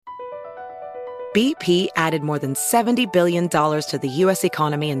BP added more than $70 billion to the U.S.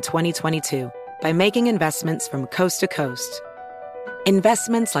 economy in 2022 by making investments from coast to coast.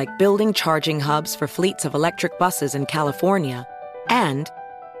 Investments like building charging hubs for fleets of electric buses in California and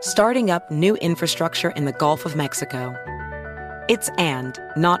starting up new infrastructure in the Gulf of Mexico. It's and,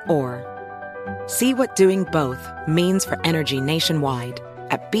 not or. See what doing both means for energy nationwide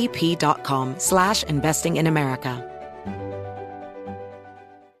at bp.com/investing in America.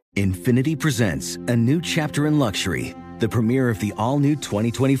 Infiniti presents a new chapter in luxury, the premiere of the all-new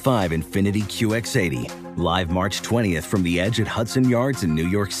 2025 Infiniti QX80, live March 20th from the Edge at Hudson Yards in New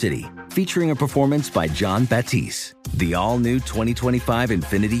York City, featuring a performance by John Batiste. The all-new 2025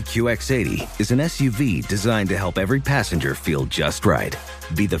 Infiniti QX80 is an SUV designed to help every passenger feel just right.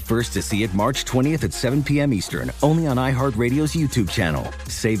 Be the first to see it March 20th at 7 p.m. Eastern, only on iHeartRadio's YouTube channel.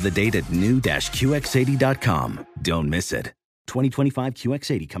 Save the date at new-QX80.com. Don't miss it. 2025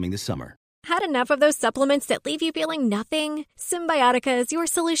 QX80 coming this summer. Had enough of those supplements that leave you feeling nothing? Symbiotica is your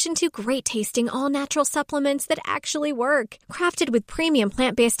solution to great-tasting, all-natural supplements that actually work. Crafted with premium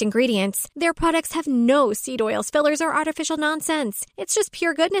plant-based ingredients, their products have no seed oils, fillers, or artificial nonsense. It's just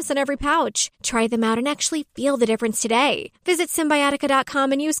pure goodness in every pouch. Try them out and actually feel the difference today. Visit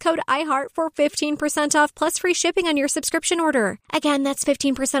Symbiotica.com and use code IHEART for 15% off plus free shipping on your subscription order. Again, that's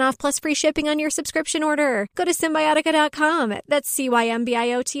 15% off plus free shipping on your subscription order. Go to Symbiotica.com. That's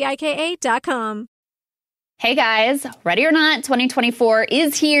CYMBIOTIKA.com. Hey guys, ready or not, 2024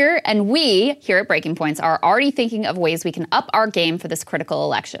 is here, and we here at Breaking Points are already thinking of ways we can up our game for this critical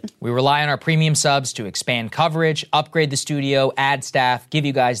election. We rely on our premium subs to expand coverage, upgrade the studio, add staff, give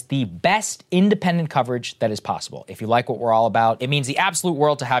you guys the best independent coverage that is possible. If you like what we're all about, it means the absolute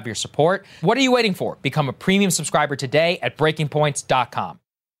world to have your support. What are you waiting for? Become a premium subscriber today at breakingpoints.com.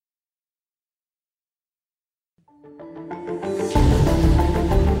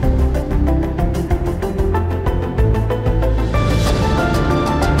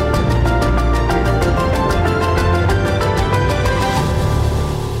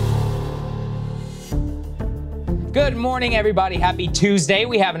 Good morning, everybody. Happy Tuesday.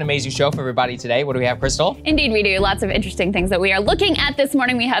 We have an amazing show for everybody today. What do we have, Crystal? Indeed, we do. Lots of interesting things that we are looking at this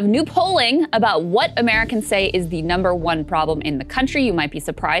morning. We have new polling about what Americans say is the number one problem in the country. You might be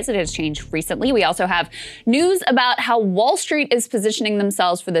surprised it has changed recently. We also have news about how Wall Street is positioning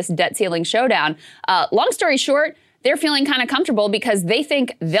themselves for this debt ceiling showdown. Long story short, they're feeling kind of comfortable because they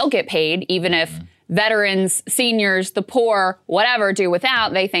think they'll get paid even if veterans, seniors, the poor, whatever, do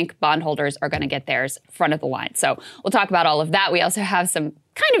without. They think bondholders are going to get theirs front of the line. So we'll talk about all of that. We also have some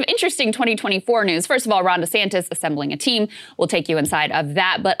kind of interesting 2024 news. First of all, Ron DeSantis assembling a team. We'll take you inside of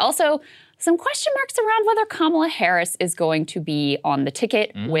that. But also some question marks around whether Kamala Harris is going to be on the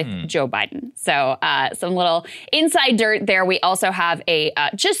ticket with Joe Biden. So some little inside dirt there. We also have a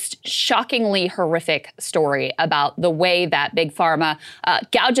just shockingly horrific story about the way that Big Pharma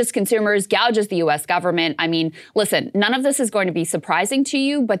gouges consumers, gouges the U.S. government. I mean, listen, none of this is going to be surprising to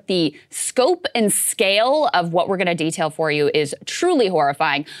you, but the scope and scale of what we're going to detail for you is truly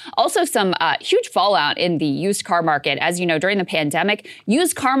horrifying. Also, some huge fallout in the used car market. As you know, during the pandemic,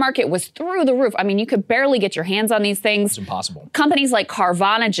 used car market was through the roof. I mean, you could barely get your hands on these things. It's impossible. Companies like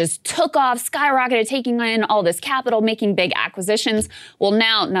Carvana just took off, skyrocketed, taking in all this capital, making big acquisitions. Well,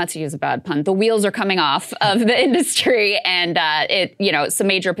 now, not to use a bad pun, the wheels are coming off of the industry, and some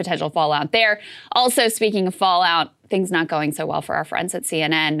major potential fallout there. Also, speaking of fallout, things not going so well for our friends at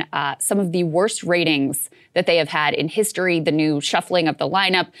CNN. Some of the worst ratings that they have had in history. The new shuffling of the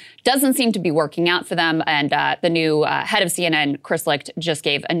lineup doesn't seem to be working out for them. And the new head of CNN, Chris Licht, just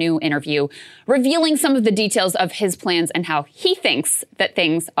gave a new interview revealing some of the details of his plans and how he thinks that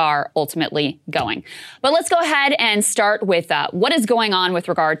things are ultimately going. But let's go ahead and start with what is going on with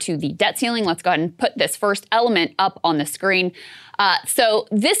regard to the debt ceiling. Let's go ahead and put this first element up on the screen. So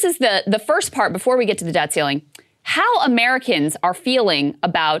this is the first part before we get to the debt ceiling. How Americans are feeling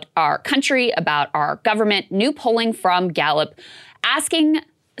about our country, about our government. New polling from Gallup asking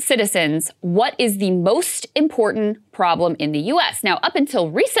citizens what is the most important problem in the U.S. Now, up until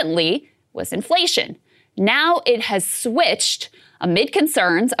recently was inflation. Now it has switched amid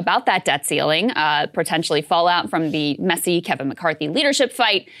concerns about that debt ceiling, potentially fallout from the messy Kevin McCarthy leadership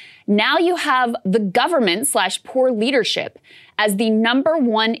fight. Now you have the government / poor leadership as the number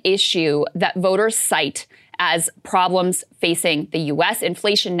one issue that voters cite as problems facing the U.S.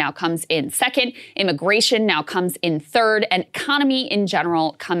 Inflation now comes in second. Immigration now comes in third. And economy in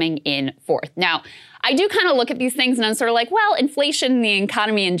general coming in fourth. Now, I do kind of look at these things and I'm sort of like, well, inflation, the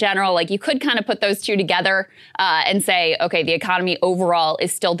economy in general, like you could kind of put those two together and say, okay, the economy overall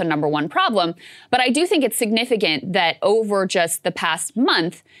is still the number one problem. But I do think it's significant that over just the past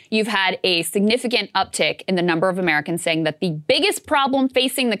month, you've had a significant uptick in the number of Americans saying that the biggest problem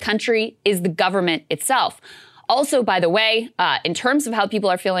facing the country is the government itself. Also, by the way, in terms of how people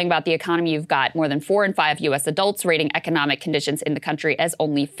are feeling about the economy, you've got more than 4 in 5 U.S. adults rating economic conditions in the country as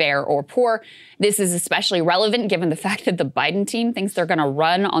only fair or poor. This is especially relevant given the fact that the Biden team thinks they're going to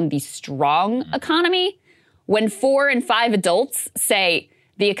run on the strong economy. When 4 in 5 adults say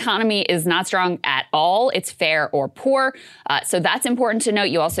the economy is not strong at all, it's fair or poor. So that's important to note.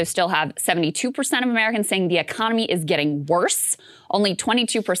 You also still have 72% of Americans saying the economy is getting worse. Only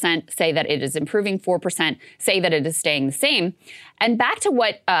 22% say that it is improving. 4% say that it is staying the same. And back to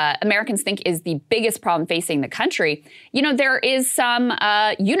what Americans think is the biggest problem facing the country, you know, there is some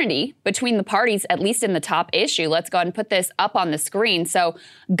unity between the parties, at least in the top issue. Let's go ahead and put this up on the screen. So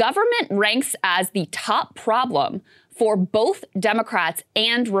government ranks as the top problem for both Democrats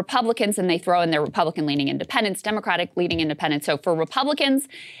and Republicans, and they throw in their Republican-leaning independents, Democratic-leaning independents. So for Republicans,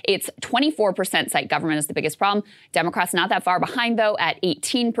 it's 24% cite government as the biggest problem. Democrats not that far behind, though, at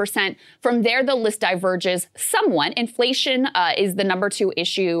 18%. From there, the list diverges somewhat. Inflation is the number 2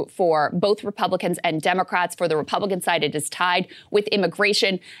 issue for both Republicans and Democrats. For the Republican side, it is tied with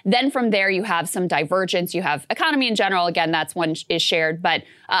immigration. Then from there, you have some divergence. You have economy in general. Again, that's one is shared. But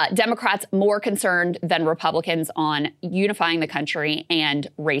Democrats more concerned than Republicans on unifying the country and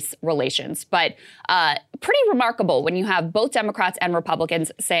race relations. But pretty remarkable when you have both Democrats and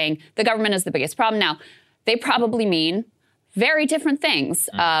Republicans saying the government is the biggest problem. Now, they probably mean very different things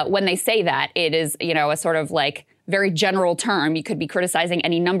when they say that. It is, you know, a sort of like very general term. You could be criticizing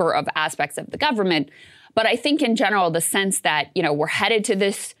any number of aspects of the government. But I think in general, the sense that, you know, we're headed to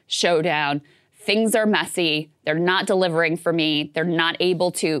this showdown, things are messy, they're not delivering for me, they're not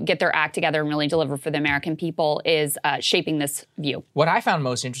able to get their act together and really deliver for the American people is shaping this view. What I found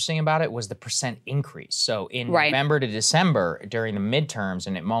most interesting about it was the percent increase. So in November to December, during the midterms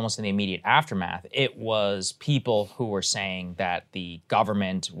and almost in the immediate aftermath, it was people who were saying that the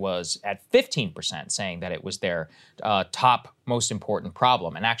government was at 15%, saying that it was their top most important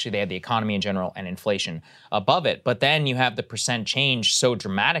problem. And actually, they had the economy in general and inflation above it. But then you have the percent change so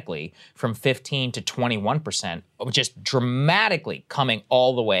dramatically from 15 to 21%, just dramatically coming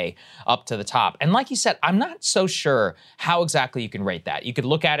all the way up to the top. And like you said, I'm not so sure how exactly you can rate that. You could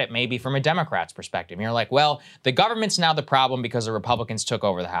look at it maybe from a Democrat's perspective. You're like, well, the government's now the problem because the Republicans took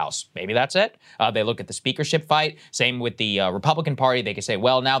over the House. Maybe that's it. They look at the speakership fight. Same with the Republican Party. They could say,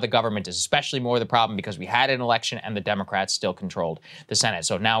 well, now the government is especially more the problem because we had an election and the Democrats still controlled the Senate.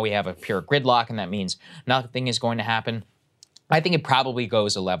 So now we have a pure gridlock, and that means nothing is going to happen. I think it probably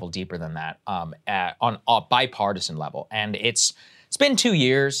goes a level deeper than that on a bipartisan level. And it's been 2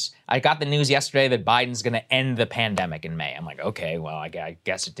 years. I got the news yesterday that Biden's going to end the pandemic in May. I'm like, okay, well, I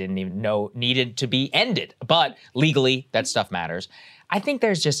guess it didn't even needed to be ended. But legally, that stuff matters. I think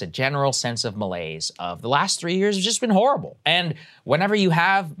there's just a general sense of malaise of the last 3 years have just been horrible. And whenever you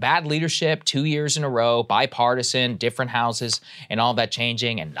have bad leadership 2 years in a row, bipartisan, different houses, and all that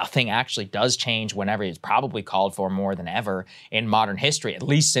changing, and nothing actually does change whenever it's probably called for more than ever in modern history, at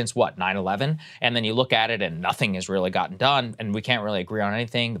least since, 9/11? And then you look at it and nothing has really gotten done, and we can't really agree on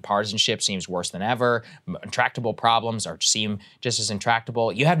anything. The partisanship seems worse than ever. Intractable problems seem just as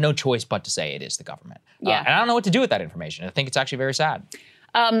intractable. You have no choice but to say it is the government. Yeah. And I don't know what to do with that information. I think it's actually very sad.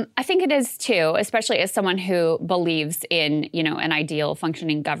 I think it is too, especially as someone who believes in, an ideal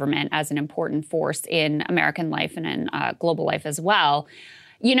functioning government as an important force in American life and in global life as well.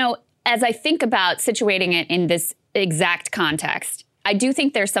 As I think about situating it in this exact context, I do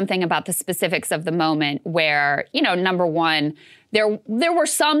think there's something about the specifics of the moment where, number one, there were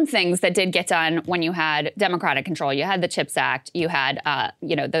some things that did get done when you had Democratic control. You had the CHIPS Act. You had,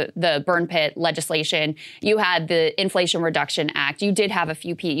 the burn pit legislation. You had the Inflation Reduction Act. You did have a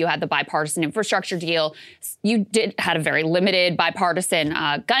few. You had the bipartisan infrastructure deal. You had a very limited bipartisan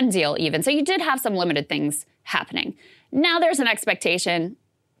gun deal even. So you did have some limited things happening. Now there's an expectation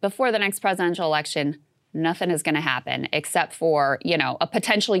before the next presidential election, nothing is going to happen except for, a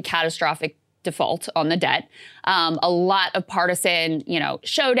potentially catastrophic default on the debt, a lot of partisan,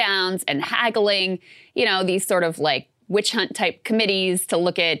 showdowns and haggling, these sort of like witch hunt type committees to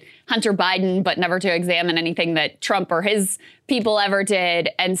look at Hunter Biden, but never to examine anything that Trump or his people ever did.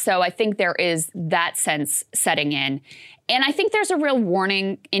 And so I think there is that sense setting in. And I think there's a real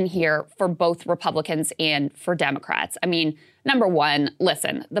warning in here for both Republicans and for Democrats. I mean, number one,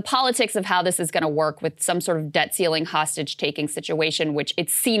 listen, the politics of how this is going to work with some sort of debt ceiling hostage taking situation, which it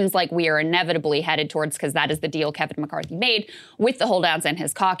seems like we are inevitably headed towards because that is the deal Kevin McCarthy made with the holdouts and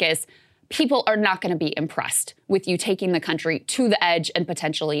his caucus. People are not going to be impressed with you taking the country to the edge and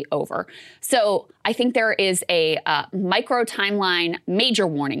potentially over. So I think there is a micro timeline major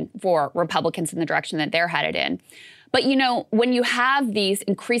warning for Republicans in the direction that they're headed in. But, you know, when you have these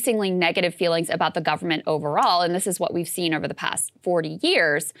increasingly negative feelings about the government overall, and this is what we've seen over the past 40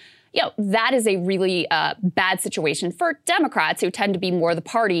 years, you know, that is a really bad situation for Democrats who tend to be more the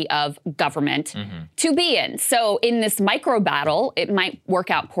party of government to be in. So in this micro battle, it might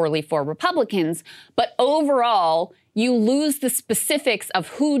work out poorly for Republicans. But overall, you lose the specifics of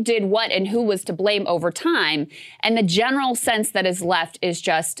who did what and who was to blame over time. And the general sense that is left is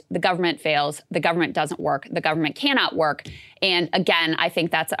just the government fails, the government doesn't work, the government cannot work. And again, I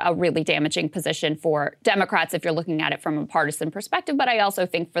think that's a really damaging position for Democrats if you're looking at it from a partisan perspective. But I also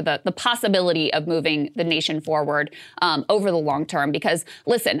think for the possibility of moving the nation forward over the long term. Because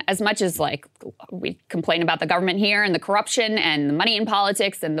listen, as much as like we complain about the government here and the corruption and the money in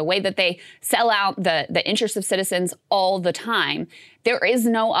politics and the way that they sell out the interests of citizens all the time, there is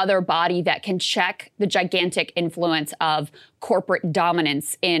no other body that can check the gigantic influence of corporate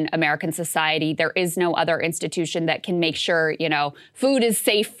dominance in American society. There is no other institution that can make sure, you know, food is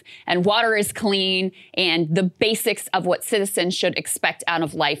safe and water is clean and the basics of what citizens should expect out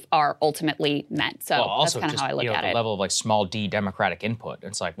of life are ultimately met. So that's kind of how I look at it. The level of like small d democratic input.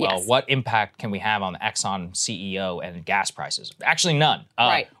 It's like, well, what impact can we have on the Exxon CEO and gas prices? Actually, none.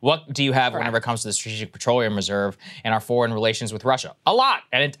 Right. What do you have whenever it comes to the Strategic Petroleum Reserve and our foreign relations with Russia? A lot.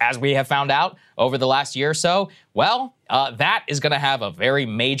 And as we have found out over the last year or so, well, that is going to have a very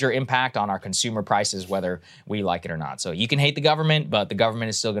major impact on our consumer prices, whether we like it or not. So you can hate the government, but the government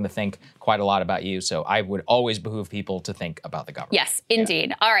is still going to think quite a lot about you. So I would always behoove people to think about the government. Yes, indeed.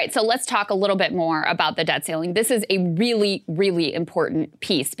 Yeah. All right. So let's talk a little bit more about the debt ceiling. This is a really, really important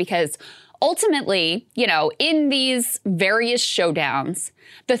piece because ultimately, you know, in these various showdowns,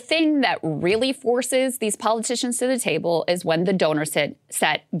 the thing that really forces these politicians to the table is when the donor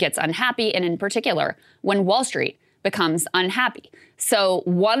set gets unhappy, and in particular, when Wall Street becomes unhappy. So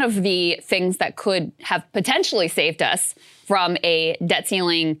one of the things that could have potentially saved us from a debt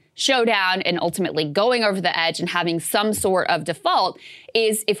ceiling showdown and ultimately going over the edge and having some sort of default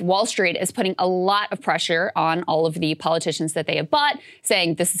is if Wall Street is putting a lot of pressure on all of the politicians that they have bought,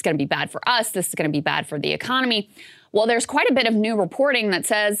 saying this is going to be bad for us, this is going to be bad for the economy. Well, there's quite a bit of new reporting that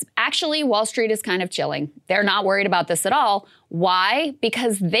says, actually, Wall Street is kind of chilling. They're not worried about this at all. Why?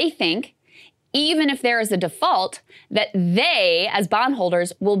 Because they think even if there is a default, that they, as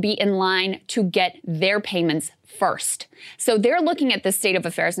bondholders, will be in line to get their payments first. So they're looking at this state of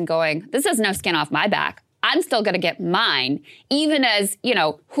affairs and going, this has no skin off my back. I'm still going to get mine, even as, you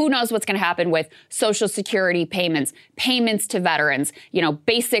know, who knows what's going to happen with Social Security payments, payments to veterans, you know,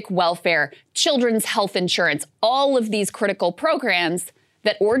 basic welfare, children's health insurance, all of these critical programs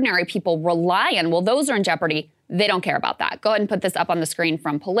that ordinary people rely on. Well, those are in jeopardy. They don't care about that. Go ahead and put this up on the screen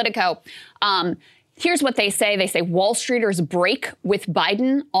from Politico. Here's what they say. They say Wall Streeters break with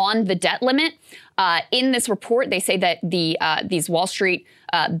Biden on the debt limit. In this report, they say that these Wall Street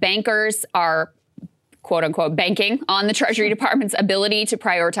bankers are, quote unquote, banking on the Treasury Department's ability to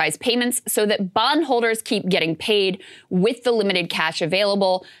prioritize payments so that bondholders keep getting paid with the limited cash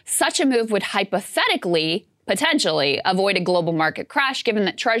available. Such a move would hypothetically potentially avoid a global market crash, given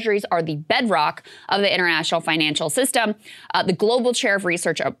that treasuries are the bedrock of the international financial system. The global chair of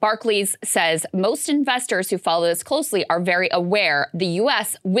research at Barclays says most investors who follow this closely are very aware the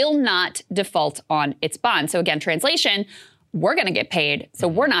U.S. will not default on its bonds. So again, translation, we're going to get paid, so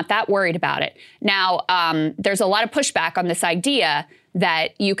we're not that worried about it. Now, there's a lot of pushback on this idea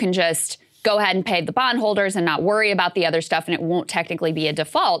that you can just go ahead and pay the bondholders and not worry about the other stuff, and it won't technically be a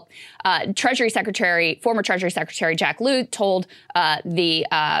default. Former Treasury Secretary Jack Lew told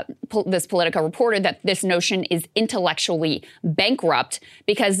this Politico reporter that this notion is intellectually bankrupt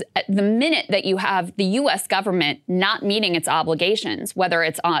because the minute that you have the U.S. government not meeting its obligations, whether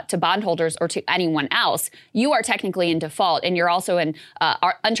it's to bondholders or to anyone else, you are technically in default, and you're also in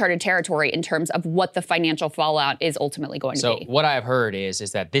uncharted territory in terms of what the financial fallout is ultimately going to be. So what I've heard is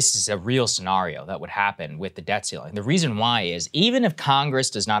that this is a real scenario that would happen with the debt ceiling. The reason why is even if Congress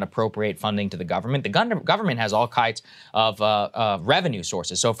does not appropriate funding to the government has all kinds of revenue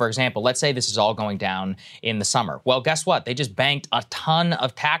sources. So, for example, let's say this is all going down in the summer. Well, guess what? They just banked a ton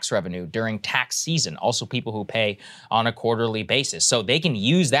of tax revenue during tax season. Also, people who pay on a quarterly basis. So they can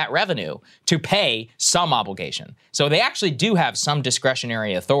use that revenue to pay some obligation. So they actually do have some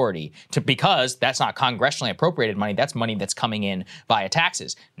discretionary authority because that's not congressionally appropriated money. That's money that's coming in via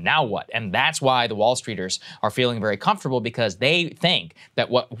taxes. Now what? And that's why the Wall Streeters are feeling very comfortable, because they think that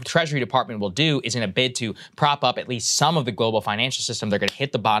what Treasury Department will do is, in a bid to prop up at least some of the global financial system, they're going to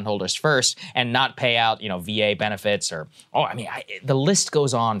hit the bondholders first and not pay out, VA benefits or, the list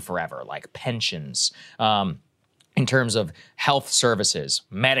goes on forever, like pensions, in terms of health services,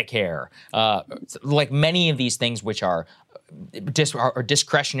 Medicare, like many of these things which are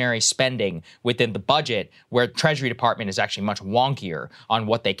discretionary spending within the budget, where Treasury Department is actually much wonkier on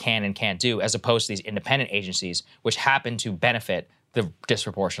what they can and can't do, as opposed to these independent agencies which happen to benefit the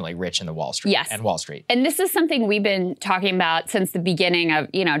disproportionately rich in the Wall Street and Wall Street. And this is something we've been talking about since the beginning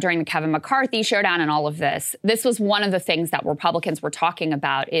of, during the Kevin McCarthy showdown and all of this. This was one of the things that Republicans were talking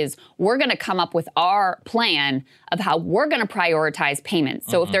about is we're going to come up with our plan of how we're going to prioritize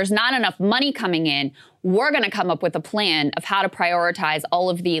payments. So if there's not enough money coming in, we're going to come up with a plan of how to prioritize all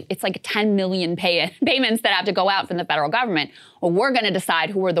of it's like 10 million payments that have to go out from the federal government. Well, we're going to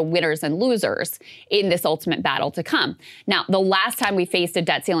decide who are the winners and losers in this ultimate battle to come. Now, the last time we faced a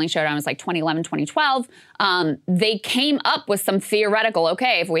debt ceiling showdown was like 2011, 2012. They came up with some theoretical,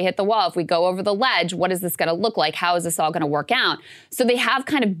 okay, if we hit the wall, if we go over the ledge, what is this going to look like? How is this all going to work out? So they have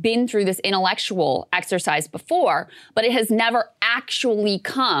kind of been through this intellectual exercise before, but it has never actually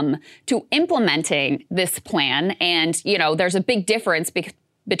come to implementing this plan. And, there's a big difference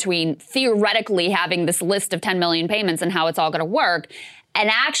between theoretically having this list of 10 million payments and how it's all going to work, and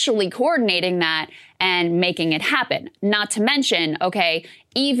actually coordinating that and making it happen. Not to mention, okay,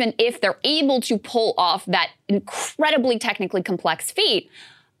 even if they're able to pull off that incredibly technically complex feat,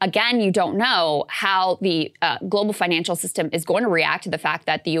 again, you don't know how the global financial system is going to react to the fact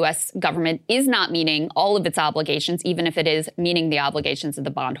that the U.S. government is not meeting all of its obligations, even if it is meeting the obligations of the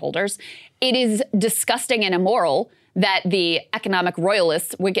bondholders. It is disgusting and immoral that the economic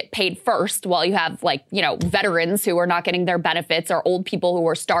royalists would get paid first, while you have veterans who are not getting their benefits, or old people who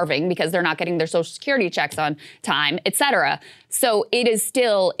are starving because they're not getting their Social Security checks on time, et cetera. So it is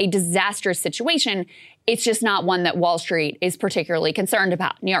still a disastrous situation. It's just not one that Wall Street is particularly concerned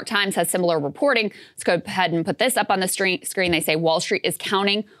about. New York Times has similar reporting. Let's go ahead and put this up on the screen. They say Wall Street is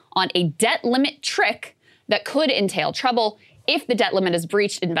counting on a debt limit trick that could entail trouble. If the debt limit is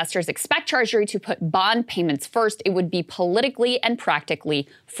breached, investors expect Treasury to put bond payments first. It would be politically and practically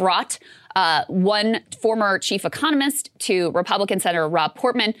fraught. One former chief economist to Republican Senator Rob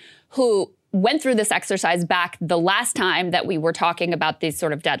Portman, who went through this exercise back the last time that we were talking about these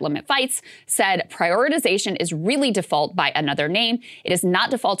sort of debt limit fights, said prioritization is really default by another name. It is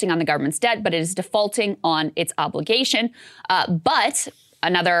not defaulting on the government's debt, but it is defaulting on its obligation. But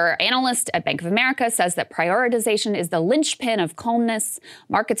another analyst at Bank of America says that prioritization is the linchpin of calmness.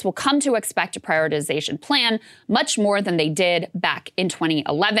 Markets will come to expect a prioritization plan much more than they did back in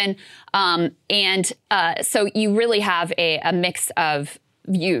 2011. So you really have a mix of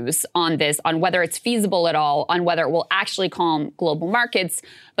views on this, on whether it's feasible at all, on whether it will actually calm global markets.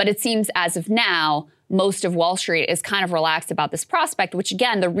 But it seems as of now, most of Wall Street is kind of relaxed about this prospect, which,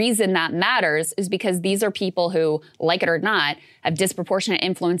 again, the reason that matters is because these are people who, like it or not, have disproportionate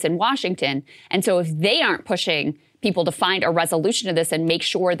influence in Washington. And so if they aren't pushing people to find a resolution to this and make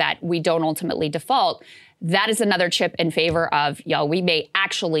sure that we don't ultimately default, that is another chip in favor of, we may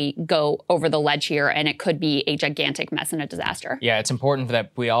actually go over the ledge here, and it could be a gigantic mess and a disaster. Yeah, it's important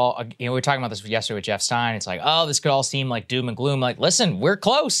that we all, we were talking about this yesterday with Jeff Stein. It's like, oh, this could all seem like doom and gloom. Like, listen, we're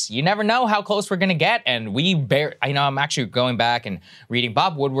close. You never know how close we're going to get. And I'm actually going back and reading.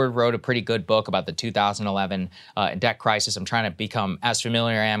 Bob Woodward wrote a pretty good book about the 2011 debt crisis. I'm trying to become as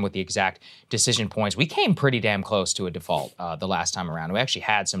familiar as I am with the exact decision points. We came pretty damn close to a default the last time around. We actually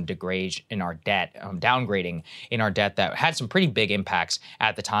had some degrade in our debt, downgrading in our debt that had some pretty big impacts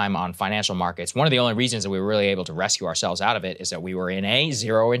at the time on financial markets. One of the only reasons that we were really able to rescue ourselves out of it is that we were in a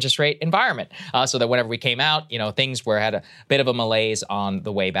zero interest rate environment. So that whenever we came out, things had a bit of a malaise on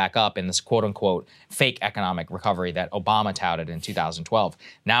the way back up in this quote unquote fake economic recovery that Obama touted in 2012.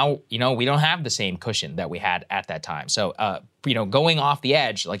 Now, we don't have the same cushion that we had at that time. So, going off the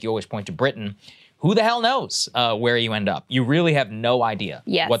edge, like you always point to Britain, who the hell knows where you end up? You really have no idea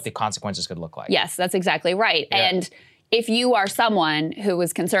what the consequences could look like. Yes, that's exactly right. Yeah. And if you are someone who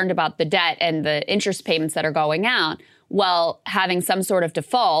is concerned about the debt and the interest payments that are going out, well, having some sort of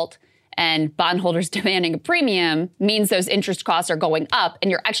default and bondholders demanding a premium means those interest costs are going up, and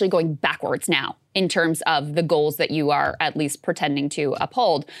you're actually going backwards now in terms of the goals that you are at least pretending to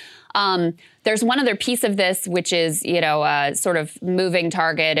uphold. There's one other piece of this, which is, sort of moving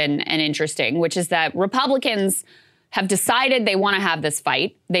target and interesting, which is that Republicans have decided they want to have this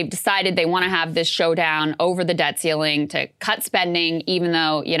fight. They've decided they want to have this showdown over the debt ceiling to cut spending, even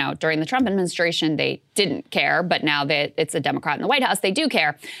though, during the Trump administration, they didn't care. But now that it's a Democrat in the White House, they do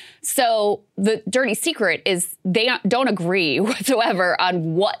care. So the dirty secret is they don't agree whatsoever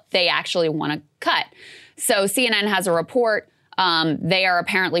on what they actually want to cut. So CNN has a report. They are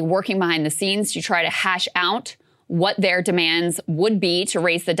apparently working behind the scenes to try to hash out what their demands would be to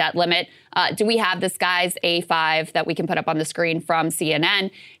raise the debt limit. Do we have this, guys? A5 that we can put up on the screen from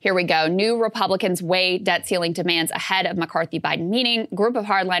CNN. Here we go. New Republicans weigh debt ceiling demands ahead of McCarthy-Biden meeting. Group of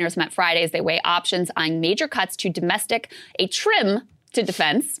hardliners met Friday as they weigh options on major cuts to domestic, a trim to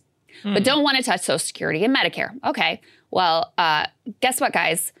defense, but don't want to touch Social Security and Medicare. Okay, well, guess what,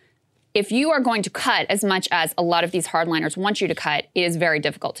 guys? If you are going to cut as much as a lot of these hardliners want you to cut, it is very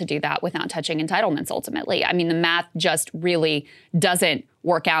difficult to do that without touching entitlements ultimately. I mean, the math just really doesn't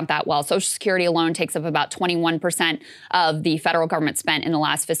work out that well. Social Security alone takes up about 21% of the federal government spent in the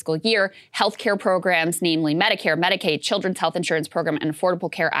last fiscal year. Healthcare programs, namely Medicare, Medicaid, Children's Health Insurance Program, and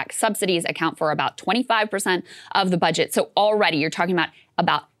Affordable Care Act subsidies account for about 25% of the budget. So already you're talking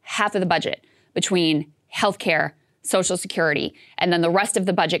about half of the budget between healthcare, Social Security, and then the rest of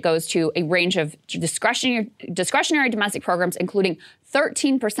the budget goes to a range of discretionary domestic programs, including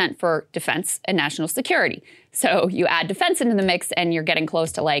 13% for defense and national security. So you add defense into the mix, and you're getting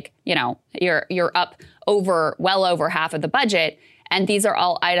close to you're up well over half of the budget. And these are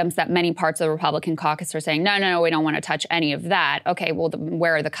all items that many parts of the Republican caucus are saying, no, we don't want to touch any of that. Okay, well,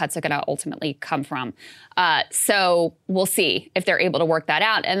 where are the cuts are going to ultimately come from? So we'll see if they're able to work that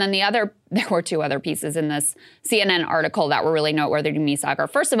out. And then there were two other pieces in this CNN article that were really noteworthy to me, Sagar.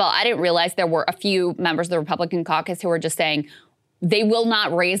 First of all, I didn't realize there were a few members of the Republican caucus who were just saying they will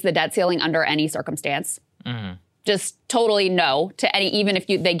not raise the debt ceiling under any circumstance. Mm-hmm. Just totally no to any, even if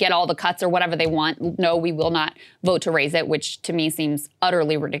they get all the cuts or whatever they want. No, we will not vote to raise it, which to me seems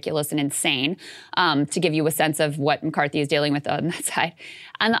utterly ridiculous and insane, to give you a sense of what McCarthy is dealing with on that side.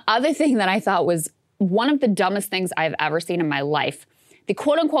 And the other thing that I thought was one of the dumbest things I've ever seen in my life, the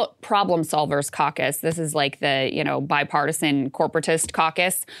quote unquote problem solvers caucus, this is like the, bipartisan corporatist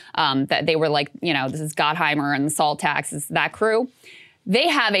caucus, that they were like, this is Gottheimer and the salt taxes, that crew. They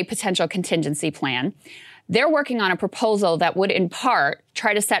have a potential contingency plan. They're working on a proposal that would, in part,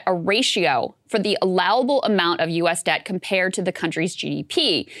 try to set a ratio for the allowable amount of U.S. debt compared to the country's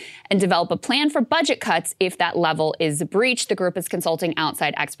GDP and develop a plan for budget cuts if that level is breached. The group is consulting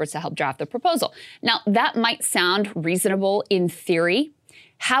outside experts to help draft the proposal. Now, that might sound reasonable in theory.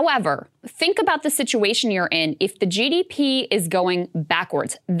 However, think about the situation you're in. If the GDP is going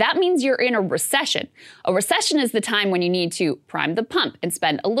backwards, that means you're in a recession. A recession is the time when you need to prime the pump and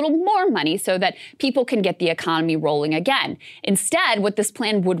spend a little more money so that people can get the economy rolling again. Instead, what this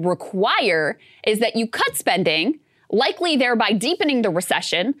plan would require is that you cut spending, likely thereby deepening the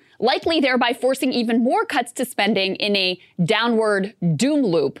recession, likely thereby forcing even more cuts to spending in a downward doom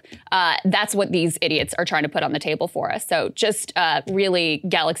loop. That's what these idiots are trying to put on the table for us. So just really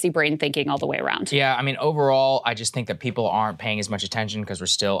galaxy brain thinking all the way around. Yeah, I mean, overall, I just think that people aren't paying as much attention because we're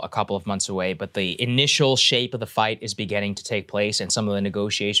still a couple of months away. But the initial shape of the fight is beginning to take place, and some of the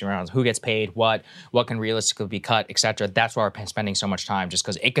negotiation around who gets paid, what can realistically be cut, et cetera. That's why we're spending so much time, just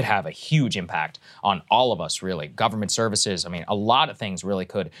because it could have a huge impact on all of us, really. Government services, I mean, a lot of things really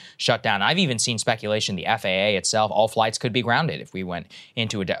could shut down. I've even seen speculation, the FAA itself, all flights could be grounded if we went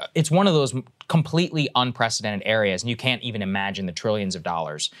into it's one of those completely unprecedented areas, and you can't even imagine the trillions of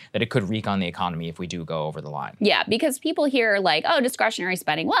dollars that it could wreak on the economy if we do go over the line. Yeah, because people hear like, oh, discretionary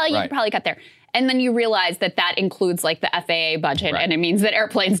spending. Well, you could probably cut there. And then you realize that that includes like the FAA budget, and it means that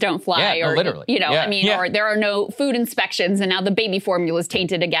airplanes don't fly, or literally, or there are no food inspections, and now the baby formula is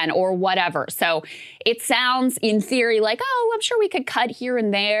tainted again, or whatever. So it sounds in theory like, oh, I'm sure we could cut here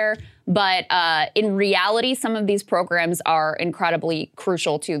and there. But in reality, some of these programs are incredibly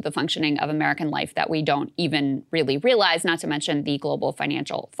crucial to the functioning of American life that we don't even really realize, not to mention the global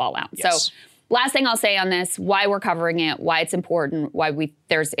financial fallout. Yes. So last thing I'll say on this, why we're covering it, why it's important, why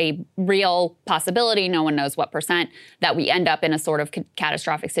there's a real possibility, no one knows what percent, that we end up in a sort of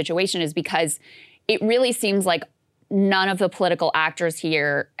catastrophic situation is because it really seems like none of the political actors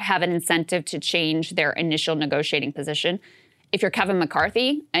here have an incentive to change their initial negotiating position. If you're Kevin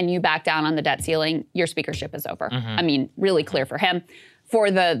McCarthy and you back down on the debt ceiling, your speakership is over. Mm-hmm. I mean, really clear for him.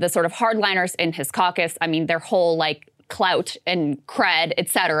 For the sort of hardliners in his caucus, I mean, their whole clout and cred, et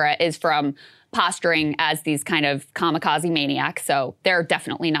cetera, is from posturing as these kind of kamikaze maniacs. So they're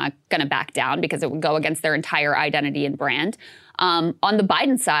definitely not going to back down because it would go against their entire identity and brand. On the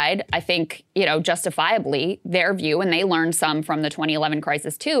Biden side, I think, justifiably, their view, and they learned some from the 2011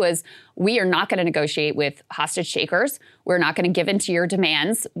 crisis too, is we are not going to negotiate with hostage takers. We're not going to give in to your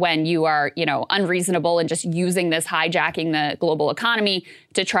demands when you are, unreasonable and just using this, hijacking the global economy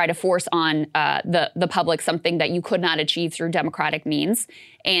to try to force on the public something that you could not achieve through democratic means.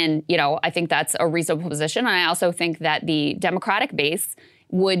 And, I think that's a reasonable position. And I also think that the Democratic base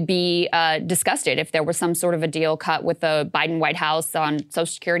would be disgusted if there was some sort of a deal cut with the Biden White House on Social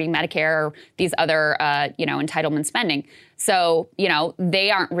Security, Medicare, or these other, entitlement spending. So,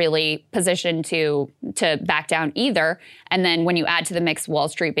 they aren't really positioned to back down either. And then when you add to the mix Wall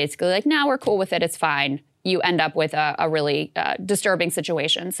Street basically like, no, we're cool with it, it's fine, you end up with a really disturbing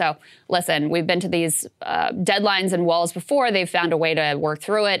situation. So listen, we've been to these deadlines and walls before. They've found a way to work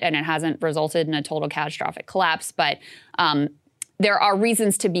through it, and it hasn't resulted in a total catastrophic collapse. But there are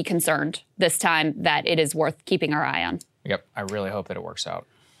reasons to be concerned this time that it is worth keeping our eye on. Yep, I really hope that it works out.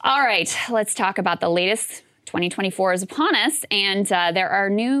 All right, let's talk about the latest. 2024 is upon us, and there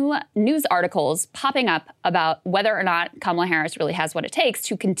are new news articles popping up about whether or not Kamala Harris really has what it takes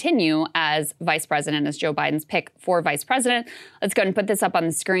to continue as vice president, as Joe Biden's pick for vice president. Let's go ahead and put this up on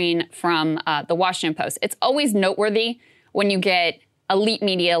the screen from the Washington Post. It's always noteworthy when you get elite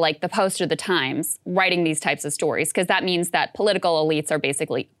media like the Post or the Times writing these types of stories, because that means that political elites are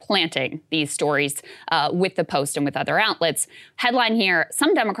basically planting these stories with the Post and with other outlets. Headline here,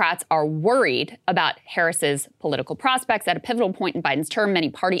 some Democrats are worried about Harris's political prospects. At a pivotal point in Biden's term, many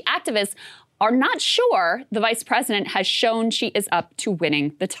party activists are not sure the vice president has shown she is up to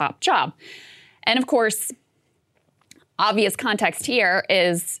winning the top job. And of course, obvious context here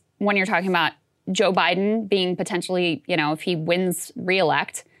is when you're talking about Joe Biden being potentially, if he wins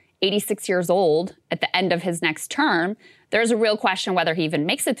re-elect, 86 years old at the end of his next term, there's a real question whether he even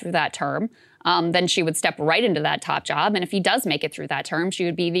makes it through that term. Then she would step right into that top job. And if he does make it through that term, she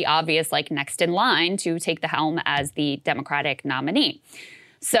would be the obvious, next in line to take the helm as the Democratic nominee.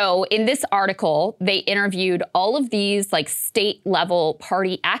 So in this article, they interviewed all of these state level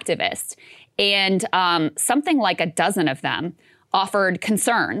party activists, and something like a dozen of them offered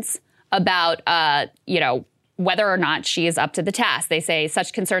concerns about, whether or not she is up to the task. They say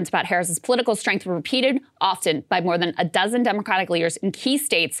such concerns about Harris's political strength were repeated often by more than a dozen Democratic leaders in key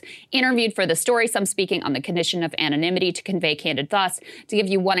states interviewed for the story, some speaking on the condition of anonymity to convey candid thoughts. To give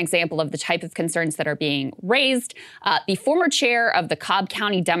you one example of the type of concerns that are being raised, the former chair of the Cobb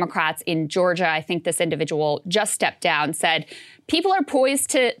County Democrats in Georgia, I think this individual just stepped down, said, people are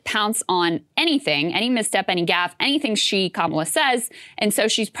poised to pounce on anything, any misstep, any gaffe, anything Kamala says, and so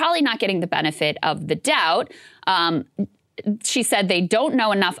she's probably not getting the benefit of the doubt. She said they don't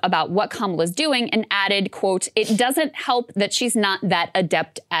know enough about what Kamala's doing and added, quote, it doesn't help that she's not that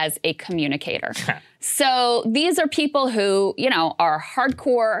adept as a communicator. So these are people who, are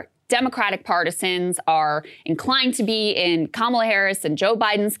hardcore Democratic partisans, are inclined to be in Kamala Harris and Joe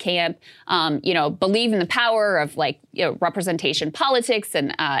Biden's camp, believe in the power of representation politics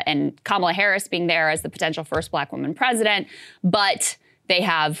and Kamala Harris being there as the potential first Black woman president. But they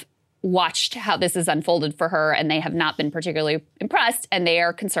have watched how this has unfolded for her, and they have not been particularly impressed, and they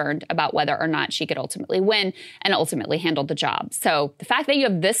are concerned about whether or not she could ultimately win and ultimately handle the job. So the fact that you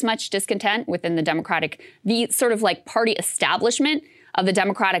have this much discontent within the sort of party establishment of the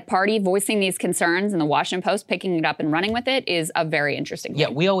Democratic Party voicing these concerns and the Washington Post picking it up and running with it is a very interesting thing. Yeah,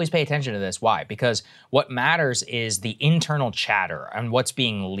 we always pay attention to this. Why? Because what matters is the internal chatter and what's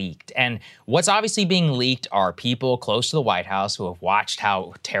being leaked. And what's obviously being leaked are people close to the White House who have watched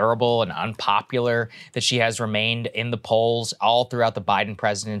how terrible and unpopular that she has remained in the polls all throughout the Biden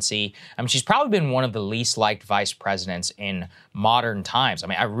presidency. I mean, she's probably been one of the least liked vice presidents in modern times. I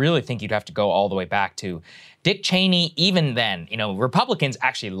mean, I really think you'd have to go all the way back to Dick Cheney. Even then, Republicans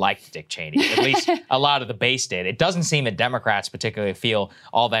actually liked Dick Cheney. At least a lot of the base did. It doesn't seem that Democrats particularly feel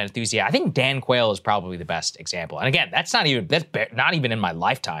all that enthusiastic. I think Dan Quayle is probably the best example. And again, that's not even in my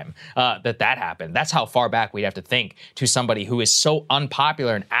lifetime that happened. That's how far back we'd have to think to somebody who is so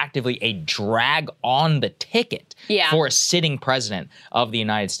unpopular and actively a drag on the ticket for a sitting president of the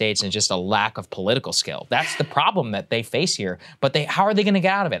United States, and just a lack of political skill. That's the problem that they face here. But how are they going to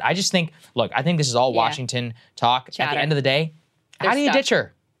get out of it? I just think, I think this is all Washington talk. Chatter. At the end of the day, how do you ditch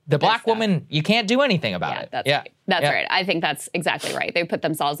her? The Black woman, you can't do anything about it. That's right. That's right. I think that's exactly right. They put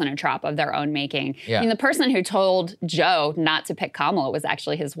themselves in a trap of their own making. Yeah. I mean, the person who told Joe not to pick Kamala was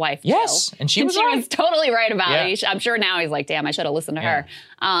actually his wife, Jill. And she was totally right about it. I'm sure now he's like, damn, I should have listened to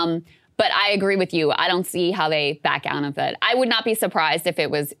her. But I agree with you. I don't see how they back out of it. I would not be surprised if it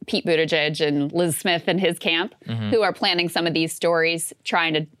was Pete Buttigieg and Liz Smith and his camp who are planning some of these stories,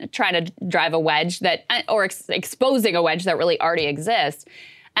 trying to drive a wedge that, or exposing a wedge that really already exists.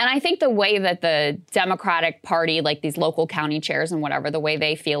 And I think the way that the Democratic Party, like these local county chairs and whatever, the way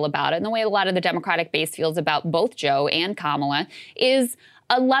they feel about it, and the way a lot of the Democratic base feels about both Joe and Kamala, is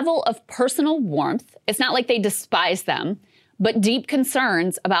a level of personal warmth. It's not like they despise them, but deep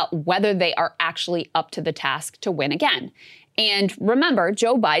concerns about whether they are actually up to the task to win again. And remember,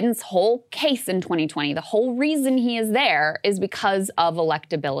 Joe Biden's whole case in 2020, the whole reason he is there is because of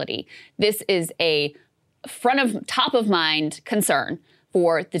electability. This is a top of mind concern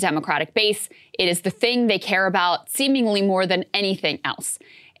for the Democratic base. It is the thing they care about seemingly more than anything else.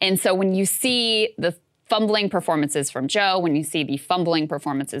 And so when you see the fumbling performances from Joe, when you see the fumbling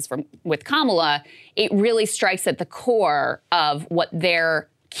performances with Kamala, it really strikes at the core of what their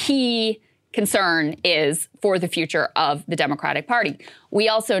key concern is for the future of the Democratic Party. We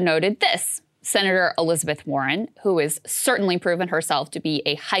also noted this. Senator Elizabeth Warren, who has certainly proven herself to be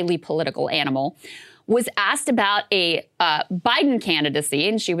a highly political animal, was asked about a Biden candidacy,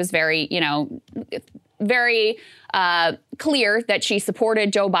 and she was very clear that she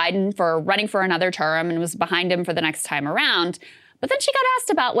supported Joe Biden for running for another term and was behind him for the next time around. But then she got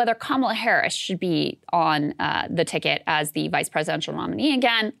asked about whether Kamala Harris should be on the ticket as the vice presidential nominee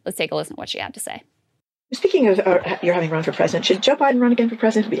again. Let's take a listen to what she had to say. Speaking of your having run for president, should Joe Biden run again for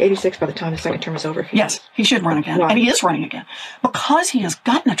president? He'll be 86 by the time his second term is over. Yes, he should run again. Why? And he is running again because he has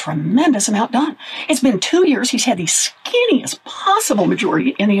gotten a tremendous amount done. It's been 2 years. He's had the skinniest possible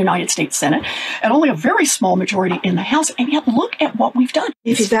majority in the United States Senate and only a very small majority in the House. And yet look at what we've done.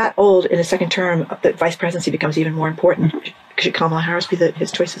 If he's that old in his second term, the vice presidency becomes even more important. Should Kamala Harris be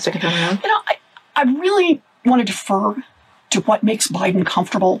his choice the second time around? You know, I really want to defer to what makes Biden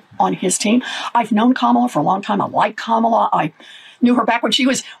comfortable on his team. I've known Kamala for a long time. I like Kamala. I knew her back when she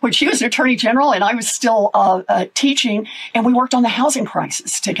was an attorney general and I was still teaching, and we worked on the housing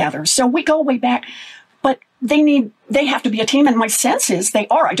crisis together. So we go way back, but they have to be a team. And my sense is they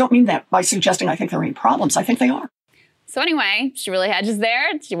are. I don't mean that by suggesting I think there are any problems. I think they are. So anyway, she really hedges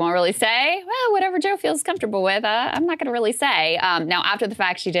there. She won't really say, well, whatever Joe feels comfortable with, I'm not going to really say. Now, after the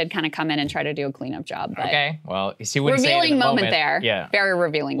fact, she did kind of come in and try to do a cleanup job. But okay, well, you see what revealing moment there. Yeah, very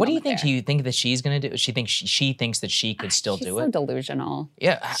revealing. What do you think? Do you think that she's going to do? She thinks that she could still do it. She's so delusional.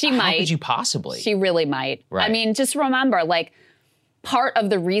 Yeah, she how might. Could you possibly? She really might. Right. I mean, just remember, like, part of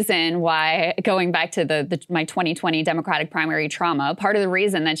the reason why, going back to my 2020 Democratic primary trauma, part of the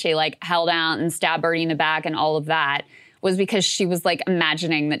reason that she held out and stabbed Bernie in the back and all of that was because she was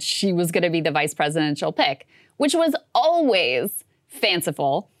imagining that she was going to be the vice presidential pick, which was always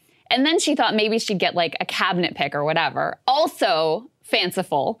fanciful. And then she thought maybe she'd get a cabinet pick or whatever, also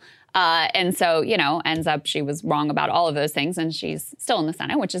fanciful. And so, ends up she was wrong about all of those things, and she's still in the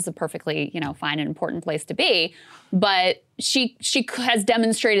Senate, which is a perfectly, fine and important place to be. But she has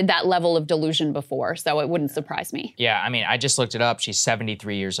demonstrated that level of delusion before, so it wouldn't surprise me. Yeah, I mean, I just looked it up. She's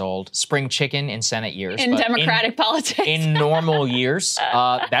 73 years old. Spring chicken in Senate years. In Democratic politics. In normal years,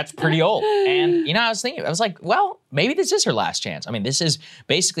 that's pretty old. And, I was thinking, I was like, well, maybe this is her last chance. I mean, this is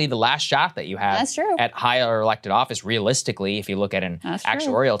basically the last shot that you have at higher elected office, realistically, if you look at an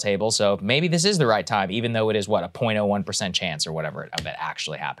actuarial table. So maybe this is the right time, even though it is, a 0.01% chance or whatever of it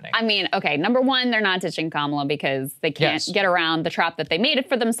actually happening. I mean, okay, number one, they're not ditching Kamala because they can't get around the trap that they made it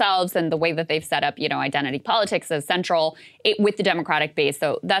for themselves and the way that they've set up, identity politics as central with the Democratic base.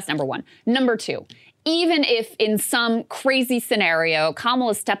 So that's number one. Number two, even if in some crazy scenario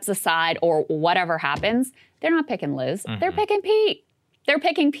Kamala steps aside or whatever happens, they're not picking Liz. Mm-hmm. They're picking Pete. They're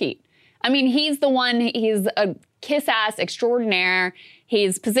picking Pete. I mean, he's a kiss-ass extraordinaire.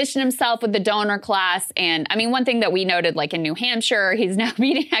 He's positioned himself with the donor class. And I mean, one thing that we noted, in New Hampshire, he's now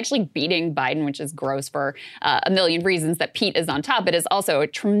actually beating Biden, which is gross for a million reasons that Pete is on top. It is also a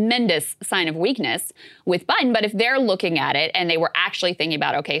tremendous sign of weakness with Biden. But if they're looking at it and they were actually thinking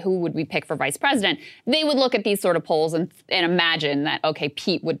about, okay, who would we pick for vice president? They would look at these sort of polls and imagine that, okay,